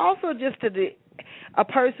businesses, but also just to a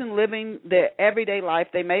person living their everyday life.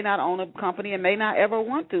 They may not own a company and may not ever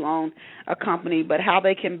want to own a company, but how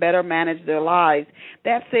they can better manage their lives.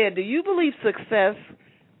 That said, do you believe success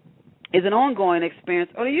is an ongoing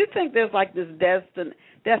experience, or do you think there's like this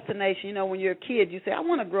destination? When you're a kid, you say, I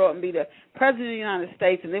want to grow up and be the president of the United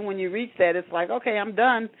States, and then when you reach that, it's like, okay, I'm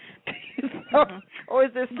done. Or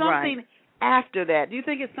is there something after that? Do you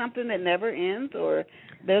think it's something that never ends, or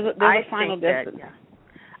there's a final destination?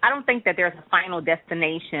 I don't think that there's a final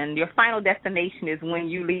destination. Your final destination is when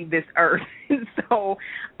you leave this earth. So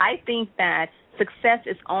I think that success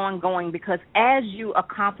is ongoing, because as you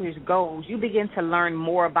accomplish goals, you begin to learn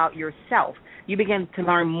more about yourself. You begin to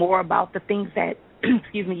learn more about the things that,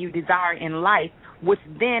 you desire in life, which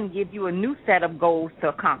then give you a new set of goals to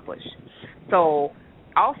accomplish. So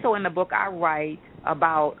also in the book I write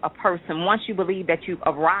about a person, once you believe that you've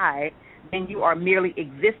arrived, then you are merely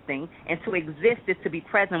existing, and to exist is to be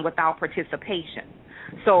present without participation.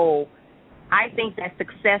 So I think that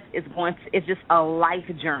success is just a life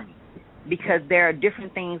journey, because there are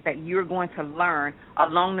different things that you're going to learn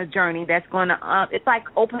along the journey that's going to, it's like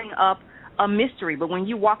opening up a mystery, but when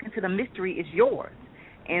you walk into the mystery, it's yours.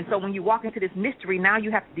 And so when you walk into this mystery, now you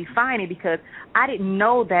have to define it, because I didn't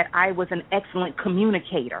know that I was an excellent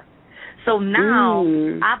communicator. So now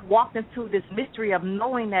I've walked into this mystery of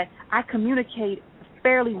knowing that I communicate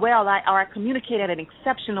fairly well, or I communicate at an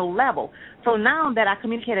exceptional level. So now that I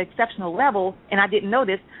communicate at an exceptional level, and I didn't know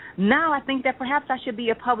this, now I think that perhaps I should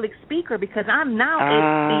be a public speaker, because I'm now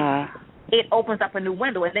a speaker. It opens up a new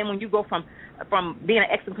window. And then when you go from being an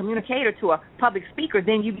excellent communicator to a public speaker,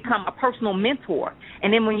 then you become a personal mentor.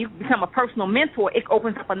 And then when you become a personal mentor, it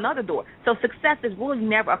opens up another door. So success is really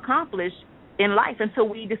never accomplished in life until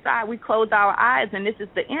we decide, we close our eyes and this is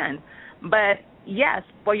the end. But yes,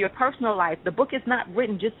 for your personal life, the book is not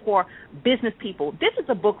written just for business people. This is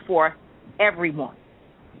a book for everyone.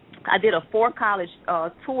 I did a 4-college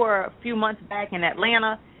tour a few months back in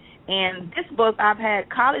Atlanta, and this book, I've had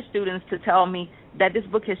college students to tell me that this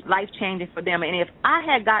book is life-changing for them. And if I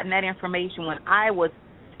had gotten that information when I was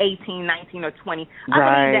 18, 19, or 20, I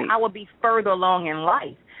believe that I would be further along in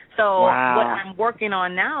life. So what I'm working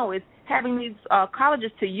on now is having these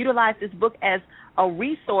colleges to utilize this book as a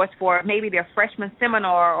resource for maybe their freshman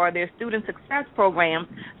seminar or their student success program,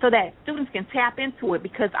 so that students can tap into it,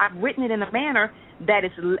 because I've written it in a manner that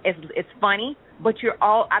it's funny, but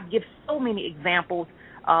I give so many examples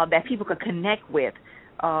that people could connect with.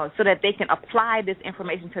 so that they can apply this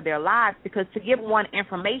information to their lives, because to give one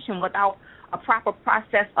information without a proper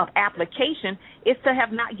process of application is to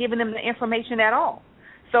have not given them the information at all.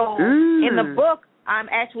 So in the book, I'm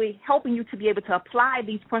actually helping you to be able to apply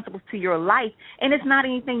these principles to your life, and it's not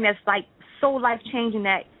anything that's like so life-changing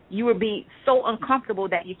that you would be so uncomfortable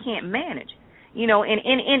that you can't manage. You know, in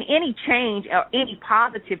any change or any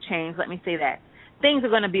positive change, let me say that, things are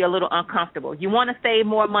going to be a little uncomfortable. You want to save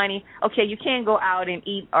more money. Okay, you can't go out and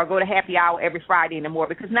eat or go to happy hour every Friday anymore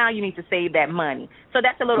because now you need to save that money. So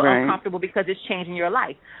that's a little uncomfortable because it's changing your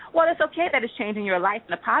life. Well, it's okay that it's changing your life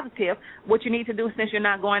in a positive. What you need to do, since you're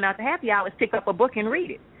not going out to happy hour, is pick up a book and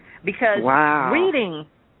read it. Because reading,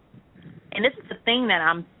 and this is the thing that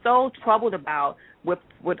I'm so troubled about with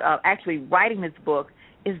actually writing this book,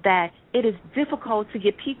 is that it is difficult to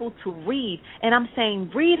get people to read. And I'm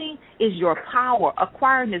saying reading is your power.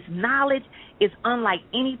 Acquiring this knowledge is unlike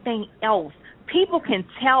anything else. People can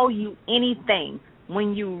tell you anything.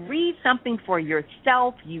 When you read something for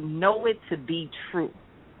yourself, you know it to be true.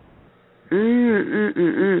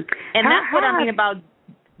 And that's what I mean about,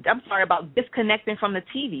 I'm sorry, about disconnecting from the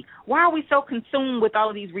TV. Why are we so consumed with all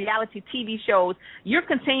of these reality TV shows? You're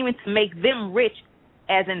continuing to make them rich,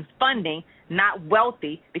 as in funding, not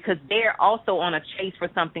wealthy, because they're also on a chase for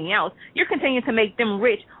something else. You're continuing to make them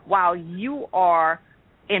rich while you are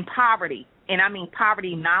in poverty, and I mean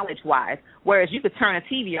poverty knowledge-wise, whereas you could turn a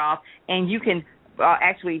TV off and you can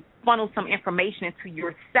actually funnel some information into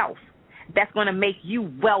yourself that's going to make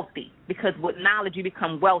you wealthy, because with knowledge you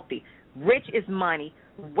become wealthy. Rich is money.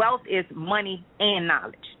 Wealth is money and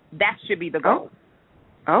knowledge. That should be the goal.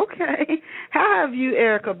 Oh, okay. How have you,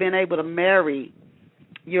 Erica, been able to marry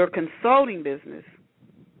your consulting business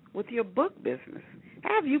with your book business?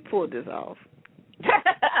 How have you pulled this off?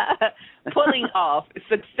 Pulling off,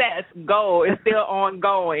 success, goal is still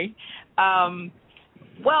ongoing.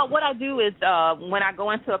 Well, what I do is when I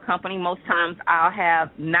go into a company, most times I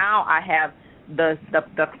have the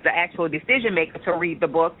actual decision maker to read the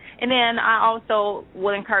book, and then I also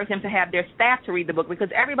will encourage them to have their staff to read the book, because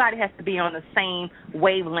everybody has to be on the same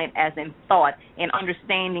wavelength as in thought and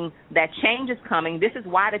understanding that change is coming. This is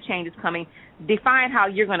why the change is coming. Define how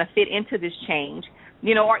you're going to fit into this change,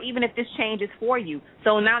 you know, or even if this change is for you.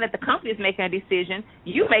 So now that the company is making a decision,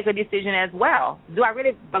 you make a decision as well. Do I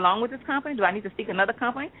really belong with this company? Do I need to seek another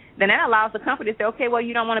company? Then that allows the company to say, okay, well,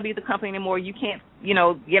 you don't want to be the company anymore. You can't, you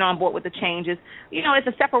know, get on board with the changes. You know, it's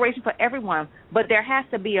a separation for everyone, but there has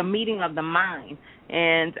to be a meeting of the mind.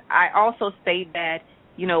 And I also state that,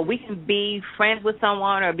 you know, we can be friends with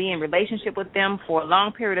someone or be in relationship with them for a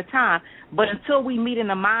long period of time, but until we meet in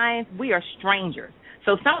the mind, we are strangers.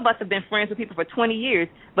 So some of us have been friends with people for 20 years,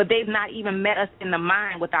 but they've not even met us in the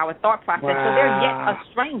mind with our thought process. Wow. So they're yet a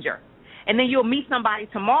stranger. And then you'll meet somebody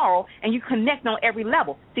tomorrow, and you connect on every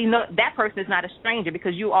level. See, no, that person is not a stranger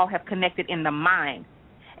because you all have connected in the mind.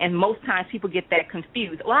 And most times people get that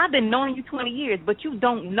confused. Well, I've been knowing you 20 years, but you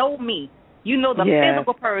don't know me. You know the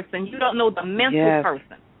physical person. You don't know the mental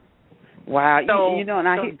person. Wow. So, you know, and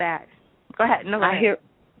I hear that. Go ahead. No, go ahead.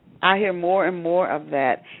 I hear more and more of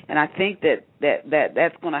that, and I think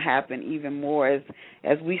that's going to happen even more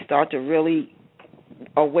as we start to really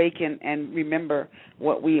awaken and remember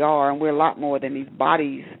what we are, and we're a lot more than these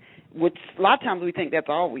bodies, which a lot of times we think that's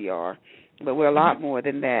all we are, but we're a lot more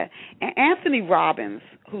than that. And Anthony Robbins,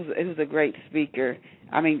 who's a great speaker,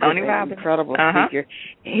 I mean, an incredible speaker,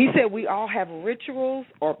 he said we all have rituals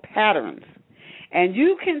or patterns, and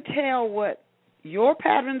you can tell what your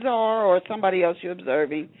patterns are, or somebody else you're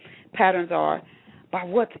observing patterns are, by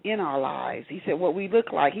what's in our lives. He said what we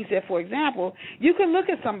look like. He said, for example, you can look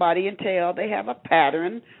at somebody and tell they have a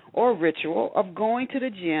pattern or ritual of going to the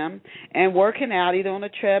gym and working out either on a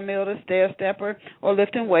treadmill, a stair stepper, or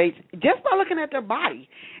lifting weights, just by looking at their body.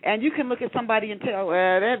 And you can look at somebody and tell,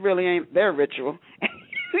 well, that really ain't their ritual.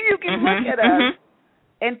 You can look at us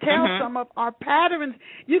and tell some of our patterns.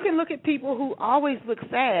 You can look at people who always look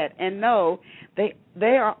sad and know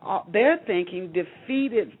they're thinking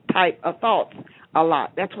defeated type of thoughts a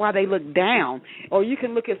lot. That's why they look down. Or you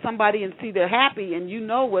can look at somebody and see they're happy, and you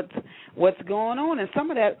know what's going on. And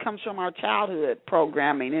some of that comes from our childhood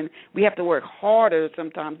programming, and we have to work harder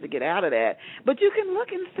sometimes to get out of that. But you can look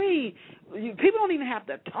and see. People don't even have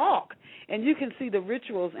to talk, and you can see the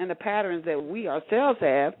rituals and the patterns that we ourselves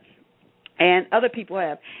have and other people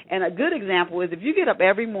have. And a good example is if you get up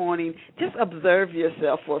every morning, just observe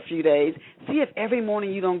yourself for a few days. See if every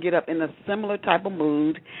morning you don't get up in a similar type of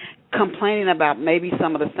mood, complaining about maybe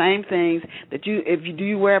some of the same things that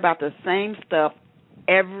you worry about the same stuff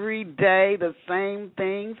every day, the same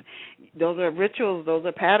things. Those are rituals. Those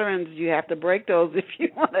are patterns. You have to break those if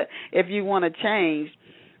you want to change.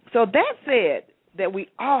 So that said, that we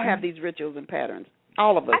all have these rituals and patterns,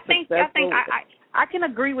 all of us. I think I can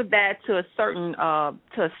agree with that to a certain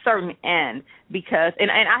end, because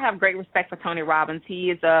and I have great respect for Tony Robbins.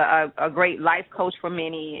 He is a great life coach for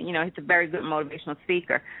many. You know, he's a very good motivational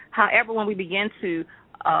speaker. However, when we begin to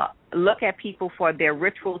look at people for their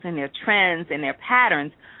rituals and their trends and their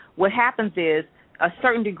patterns, what happens is a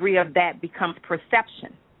certain degree of that becomes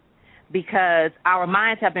perception, because our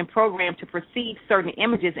minds have been programmed to perceive certain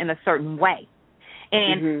images in a certain way.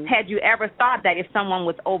 And had you ever thought that if someone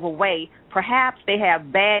was overweight, perhaps they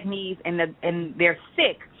have bad knees and they're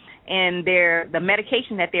sick, and the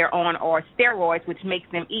medication that they're on are steroids, which makes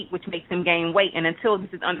them eat, which makes them gain weight, and until this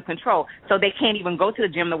is under control, so they can't even go to the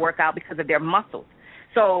gym to work out because of their muscles.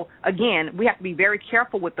 So, again, we have to be very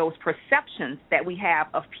careful with those perceptions that we have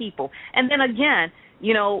of people. And then, again,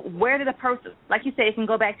 you know, where did a person, like you said, it can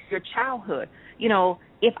go back to your childhood. You know,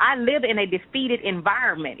 if I live in a defeated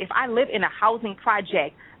environment, if I live in a housing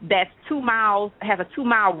project that's 2 miles, has a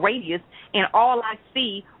 2-mile radius, and all I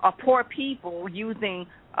see are poor people using,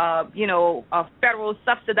 federal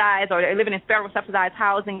subsidized, or living in federal subsidized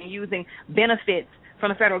housing and using benefits from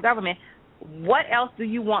the federal government, what else do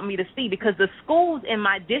you want me to see? Because the schools in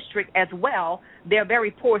my district as well, they're very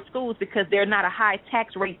poor schools because they're not a high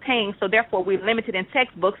tax rate paying, so therefore we're limited in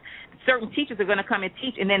textbooks. Certain teachers are going to come and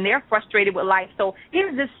teach, and then they're frustrated with life. So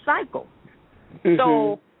here's this cycle.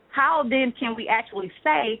 So how then can we actually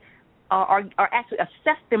say or actually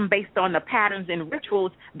assess them based on the patterns and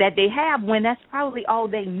rituals that they have when that's probably all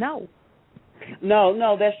they know?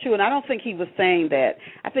 No, that's true. And I don't think he was saying that.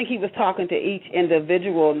 I think he was talking to each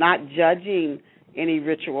individual, not judging any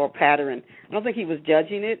ritual or pattern. I don't think he was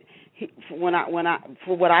judging it.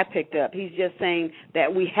 For what I picked up, he's just saying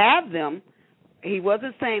that we have them. He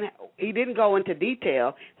wasn't saying, he didn't go into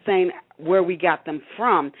detail saying where we got them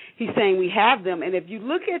from. He's saying we have them, and if you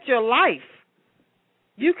look at your life,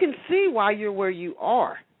 you can see why you're where you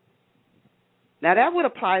are. Now, that would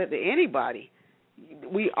apply to anybody.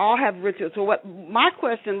 We all have rituals. So what my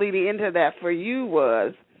question leading into that for you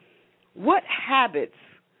was, what habits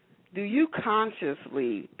do you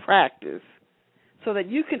consciously practice so that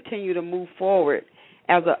you continue to move forward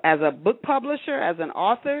as a book publisher, as an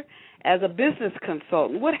author, as a business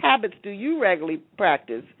consultant? What habits do you regularly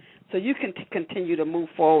practice so you can continue to move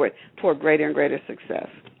forward toward greater and greater success?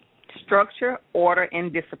 Structure, order,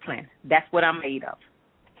 and discipline. That's what I'm made of.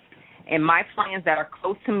 And my friends that are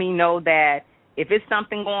close to me know that if it's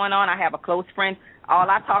something going on, I have a close friend, all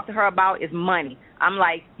I talk to her about is money. I'm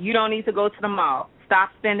like, you don't need to go to the mall. Stop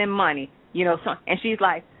spending money. You know, and she's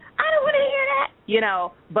like, I don't want to hear that. You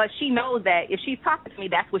know, but she knows that if she's talking to me,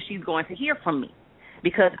 that's what she's going to hear from me,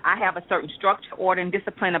 because I have a certain structure, order, and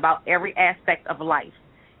discipline about every aspect of life.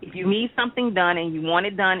 If you need something done and you want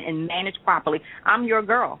it done and managed properly, I'm your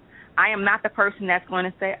girl. I am not the person that's going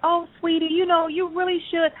to say, oh, sweetie, you know, you really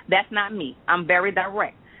should. That's not me. I'm very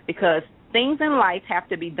direct, because things in life have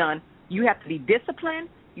to be done. You have to be disciplined,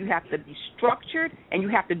 you have to be structured, and you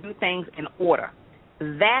have to do things in order.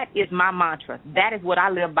 That is my mantra. That is what I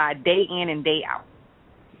live by day in and day out.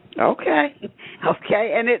 Okay,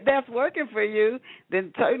 and if that's working for you,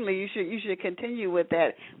 then certainly you should continue with that.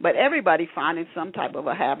 But everybody finding some type of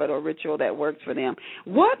a habit or ritual that works for them.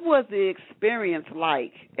 What was the experience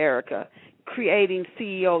like, Erica, creating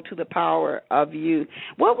CEO to the Power of You?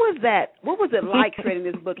 What was that? What was it like creating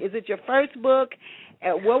this book? Is it your first book?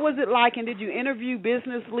 What was it like? And did you interview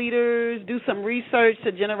business leaders, do some research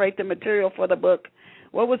to generate the material for the book?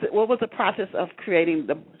 What was it? What was the process of creating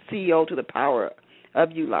the CEO to the Power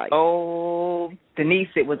of You like? Oh, Denise,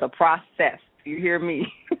 it was a process. You hear me?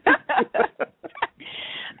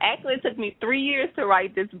 Actually, it took me 3 years to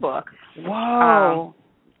write this book. Wow.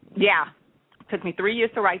 Yeah, it took me 3 years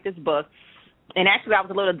to write this book. And actually, I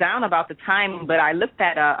was a little down about the timing, but I looked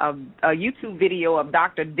at a YouTube video of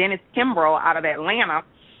Dr. Dennis Kimbrough out of Atlanta,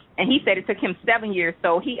 and he said it took him 7 years.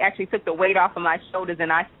 So he actually took the weight off of my shoulders,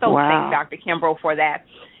 and I thank Dr. Kimbrough for that.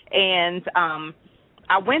 And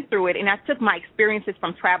I went through it, and I took my experiences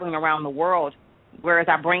from traveling around the world, whereas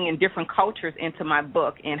I bring in different cultures into my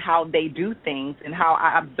book and how they do things and how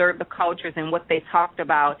I observe the cultures and what they talked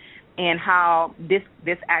about and how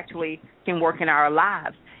this actually can work in our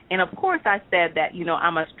lives. And, of course, I said that, you know,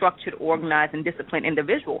 I'm a structured, organized, and disciplined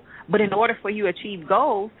individual. But in order for you to achieve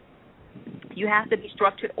goals, you have to be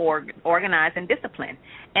structured, organized, and disciplined.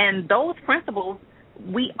 And those principles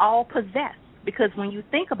we all possess. because when you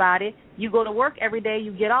think about it, you go to work every day,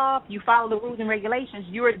 you get off, you follow the rules and regulations,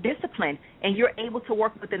 you're disciplined, and you're able to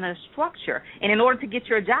work within a structure. And in order to get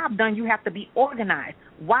your job done, you have to be organized.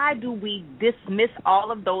 Why do we dismiss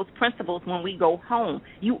all of those principles when we go home?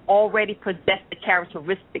 You already possess the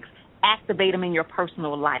characteristics. Activate them in your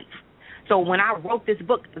personal life. So when I wrote this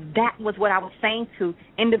book, that was what I was saying to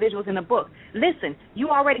individuals in the book. Listen, you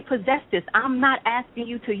already possess this. I'm not asking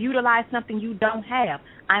you to utilize something you don't have.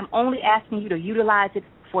 I'm only asking you to utilize it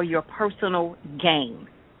for your personal gain.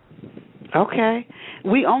 Okay.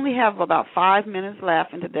 We only have about 5 minutes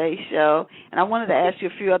left in today's show, and I wanted to ask you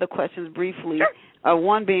a few other questions briefly. Sure.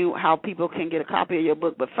 One being how people can get a copy of your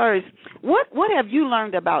book. But first, what have you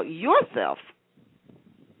learned about yourself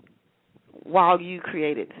while you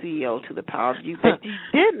created CEO to the Power of You that you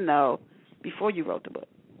didn't know before you wrote the book?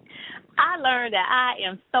 I learned that I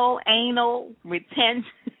am so anal retention,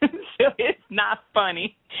 it's not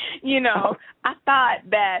funny. I thought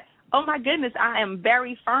that, oh, my goodness, I am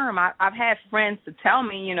very firm. I've had friends to tell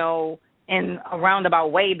me, in a roundabout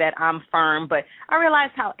way that I'm firm, but I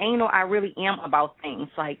realized how anal I really am about things.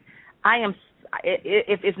 Like, I am,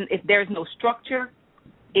 if there's no structure,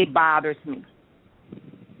 it bothers me.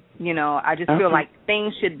 I just feel like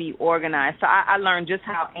things should be organized. So I learned just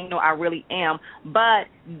how anal I really am. But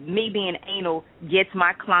me being anal gets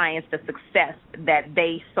my clients the success that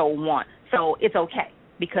they so want. So it's okay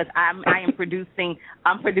because I'm producing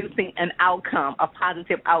an outcome, a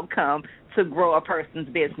positive outcome to grow a person's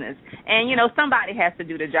business. And somebody has to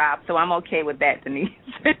do the job. So I'm okay with that, Denise.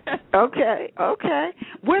 Okay.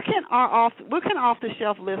 Where can off the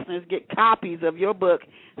shelf listeners get copies of your book,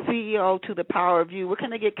 CEO to the Power of You? Where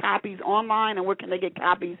can they get copies online, and where can they get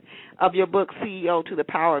copies of your book, CEO to the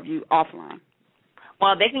Power of You, offline?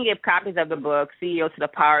 Well, they can get copies of the book, CEO to the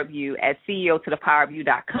Power of You, at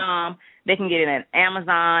ceotothepowerofyou.com. They can get it at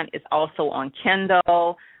Amazon. It's also on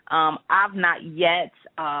Kindle. I've not yet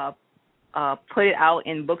put it out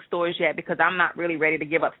in bookstores yet because I'm not really ready to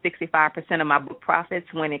give up 65% of my book profits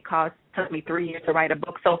when it took me 3 years to write a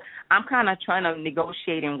book. So I'm kind of trying to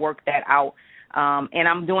negotiate and work that out. And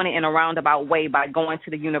I'm doing it in a roundabout way by going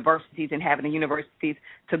to the universities and having the universities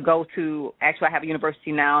to go to. Actually, I have a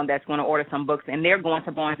university now that's going to order some books, and they're going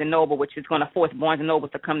to Barnes & Noble, which is going to force Barnes & Noble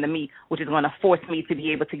to come to me, which is going to force me to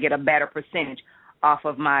be able to get a better percentage off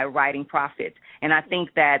of my writing profits. And I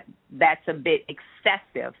think that that's a bit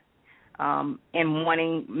excessive in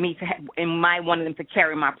wanting me to wanting them to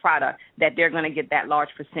carry my product, that they're going to get that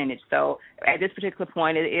large percentage. So at this particular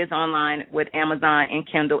point, it is online with Amazon and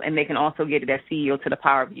Kindle, and they can also get it at CEO to the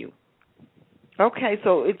Power of You. Okay,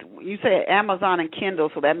 so you say Amazon and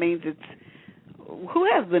Kindle, so that means who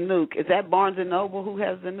has the Nook? Is that Barnes & Noble who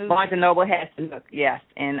has the Nook? Barnes & Noble has the Nook, yes,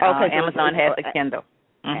 and Amazon has the Kindle.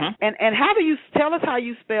 Mm-hmm. And how do you tell us how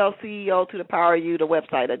you spell CEO to the Power of You, the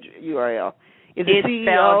website URL? Is it CEO?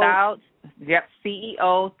 Spelled out. Yep,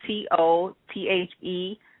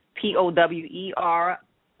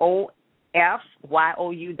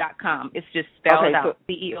 CEOTOTHEPOWEROFYOU.com. It's just spelled out. So,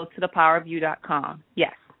 CEO to the Power of You.com.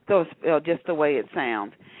 Yes. So it's spelled just the way it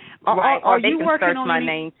sounds. Right. Or they can search my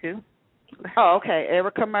name too. Oh, okay.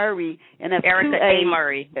 Erica Murray, and that's Erica A.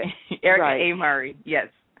 Murray. Erica A. Murray. Yes.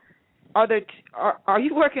 Are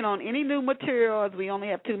you working on any new material, as we only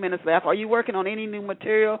have 2 minutes left? Are you working on any new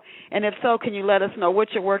material? And if so, can you let us know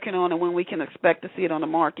what you're working on and when we can expect to see it on the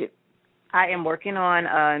market? I am working on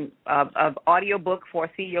an audio book for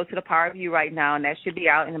CEO to the Power of You right now, and that should be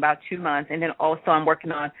out in about 2 months. And then also I'm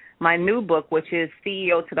working on my new book, which is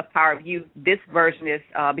CEO to the Power of You. This version is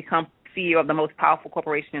Become CEO of the most powerful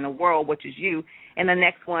corporation in the world, which is you. And the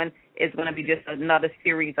next one is going to be just another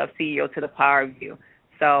series of CEO to the Power of You.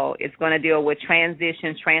 So it's going to deal with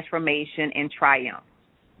transition, transformation, and triumph.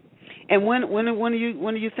 And when do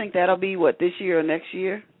you think that'll be? What, this year or next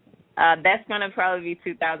year? That's going to probably be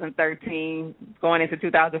 2013, going into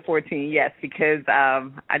 2014. Yes, because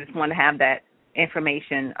I just want to have that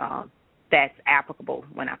information that's applicable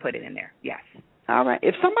when I put it in there. Yes. All right.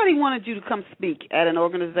 If somebody wanted you to come speak at an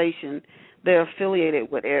organization they're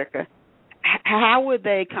affiliated with, Erica, how would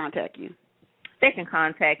they contact you? They can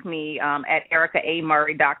contact me at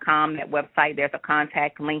ericaamurray.com, that website. There's a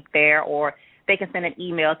contact link there, or they can send an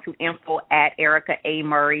email to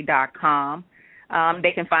info@ericaamurray.com.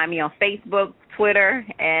 They can find me on Facebook, Twitter,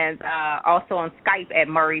 and also on Skype at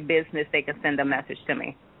Murray Business. They can send a message to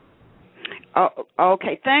me.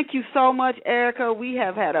 Okay. Thank you so much, Erica. We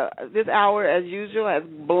have had this hour, as usual, has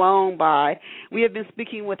blown by. We have been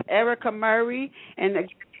speaking with Erica Murray, and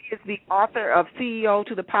is the author of CEO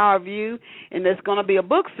to the Power of You, and there's going to be a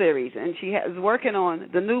book series. And she is working on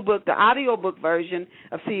the new book, the audio book version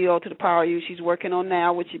of CEO to the Power of You. She's working on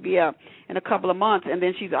now, which should be out in a couple of months. And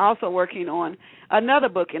then she's also working on another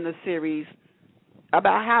book in the series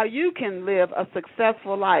about how you can live a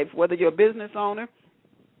successful life, whether you're a business owner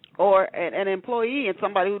or an employee and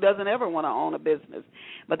somebody who doesn't ever want to own a business.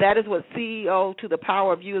 But that is what CEO to the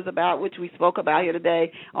Power of You is about, which we spoke about here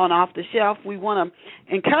today on Off the Shelf. We want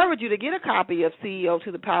to encourage you to get a copy of CEO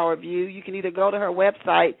to the Power of You. You can either go to her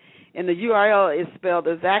website, and the URL is spelled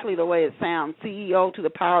exactly the way it sounds,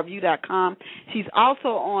 CEO2thepowerofyou.com. She's also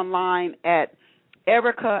online at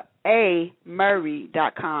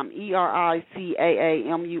EricaAMurray.com,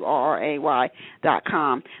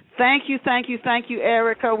 EricaAMurray.com. Thank you,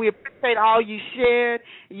 Erica. We appreciate all you shared.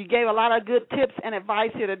 You gave a lot of good tips and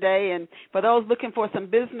advice here today. And for those looking for some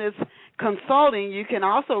business consulting, you can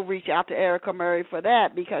also reach out to Erica Murray for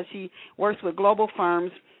that, because she works with global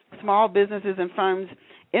firms, small businesses and firms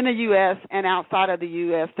in the U.S. and outside of the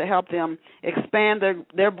U.S. to help them expand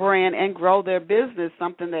their brand and grow their business,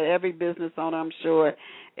 something that every business owner, I'm sure,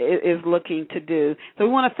 is looking to do. So we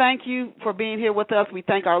want to thank you for being here with us. We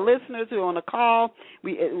thank our listeners who are on the call,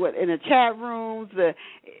 in the chat rooms,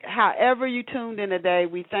 however you tuned in today.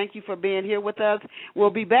 We thank you for being here with us.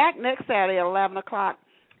 We'll be back next Saturday at 11 o'clock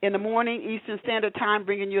in the morning, Eastern Standard Time,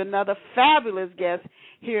 bringing you another fabulous guest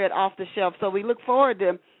here at Off the Shelf. So we look forward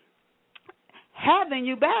to having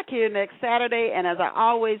you back here next Saturday. And as I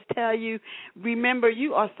always tell you, remember,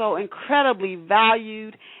 you are so incredibly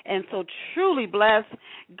valued and so truly blessed.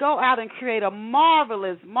 Go out and create a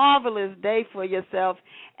marvelous, marvelous day for yourself.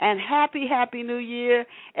 And happy, happy New Year.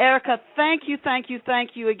 Erica, thank you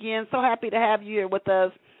again. So happy to have you here with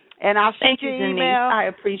us. And I'll shoot you an email. I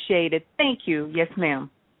appreciate it. Thank you. Yes, ma'am.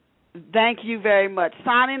 Thank you very much.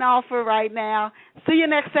 Signing off for right now. See you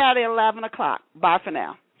next Saturday at 11 o'clock. Bye for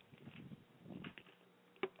now.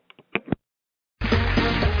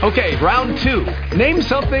 Okay, round two. Name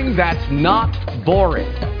something that's not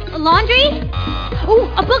boring. A laundry? Ooh,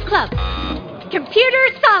 a book club. Computer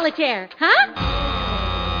solitaire, huh?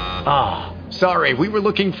 Ah, sorry, we were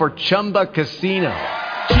looking for Chumba Casino.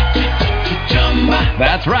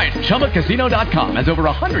 That's right, ChumbaCasino.com has over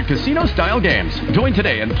 100 casino-style games. Join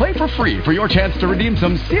today and play for free for your chance to redeem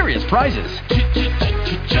some serious prizes.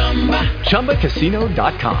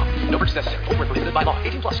 ChumbaCasino.com. No purchase necessary. Void where prohibited by law.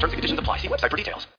 18+ terms and conditions apply. See website for details.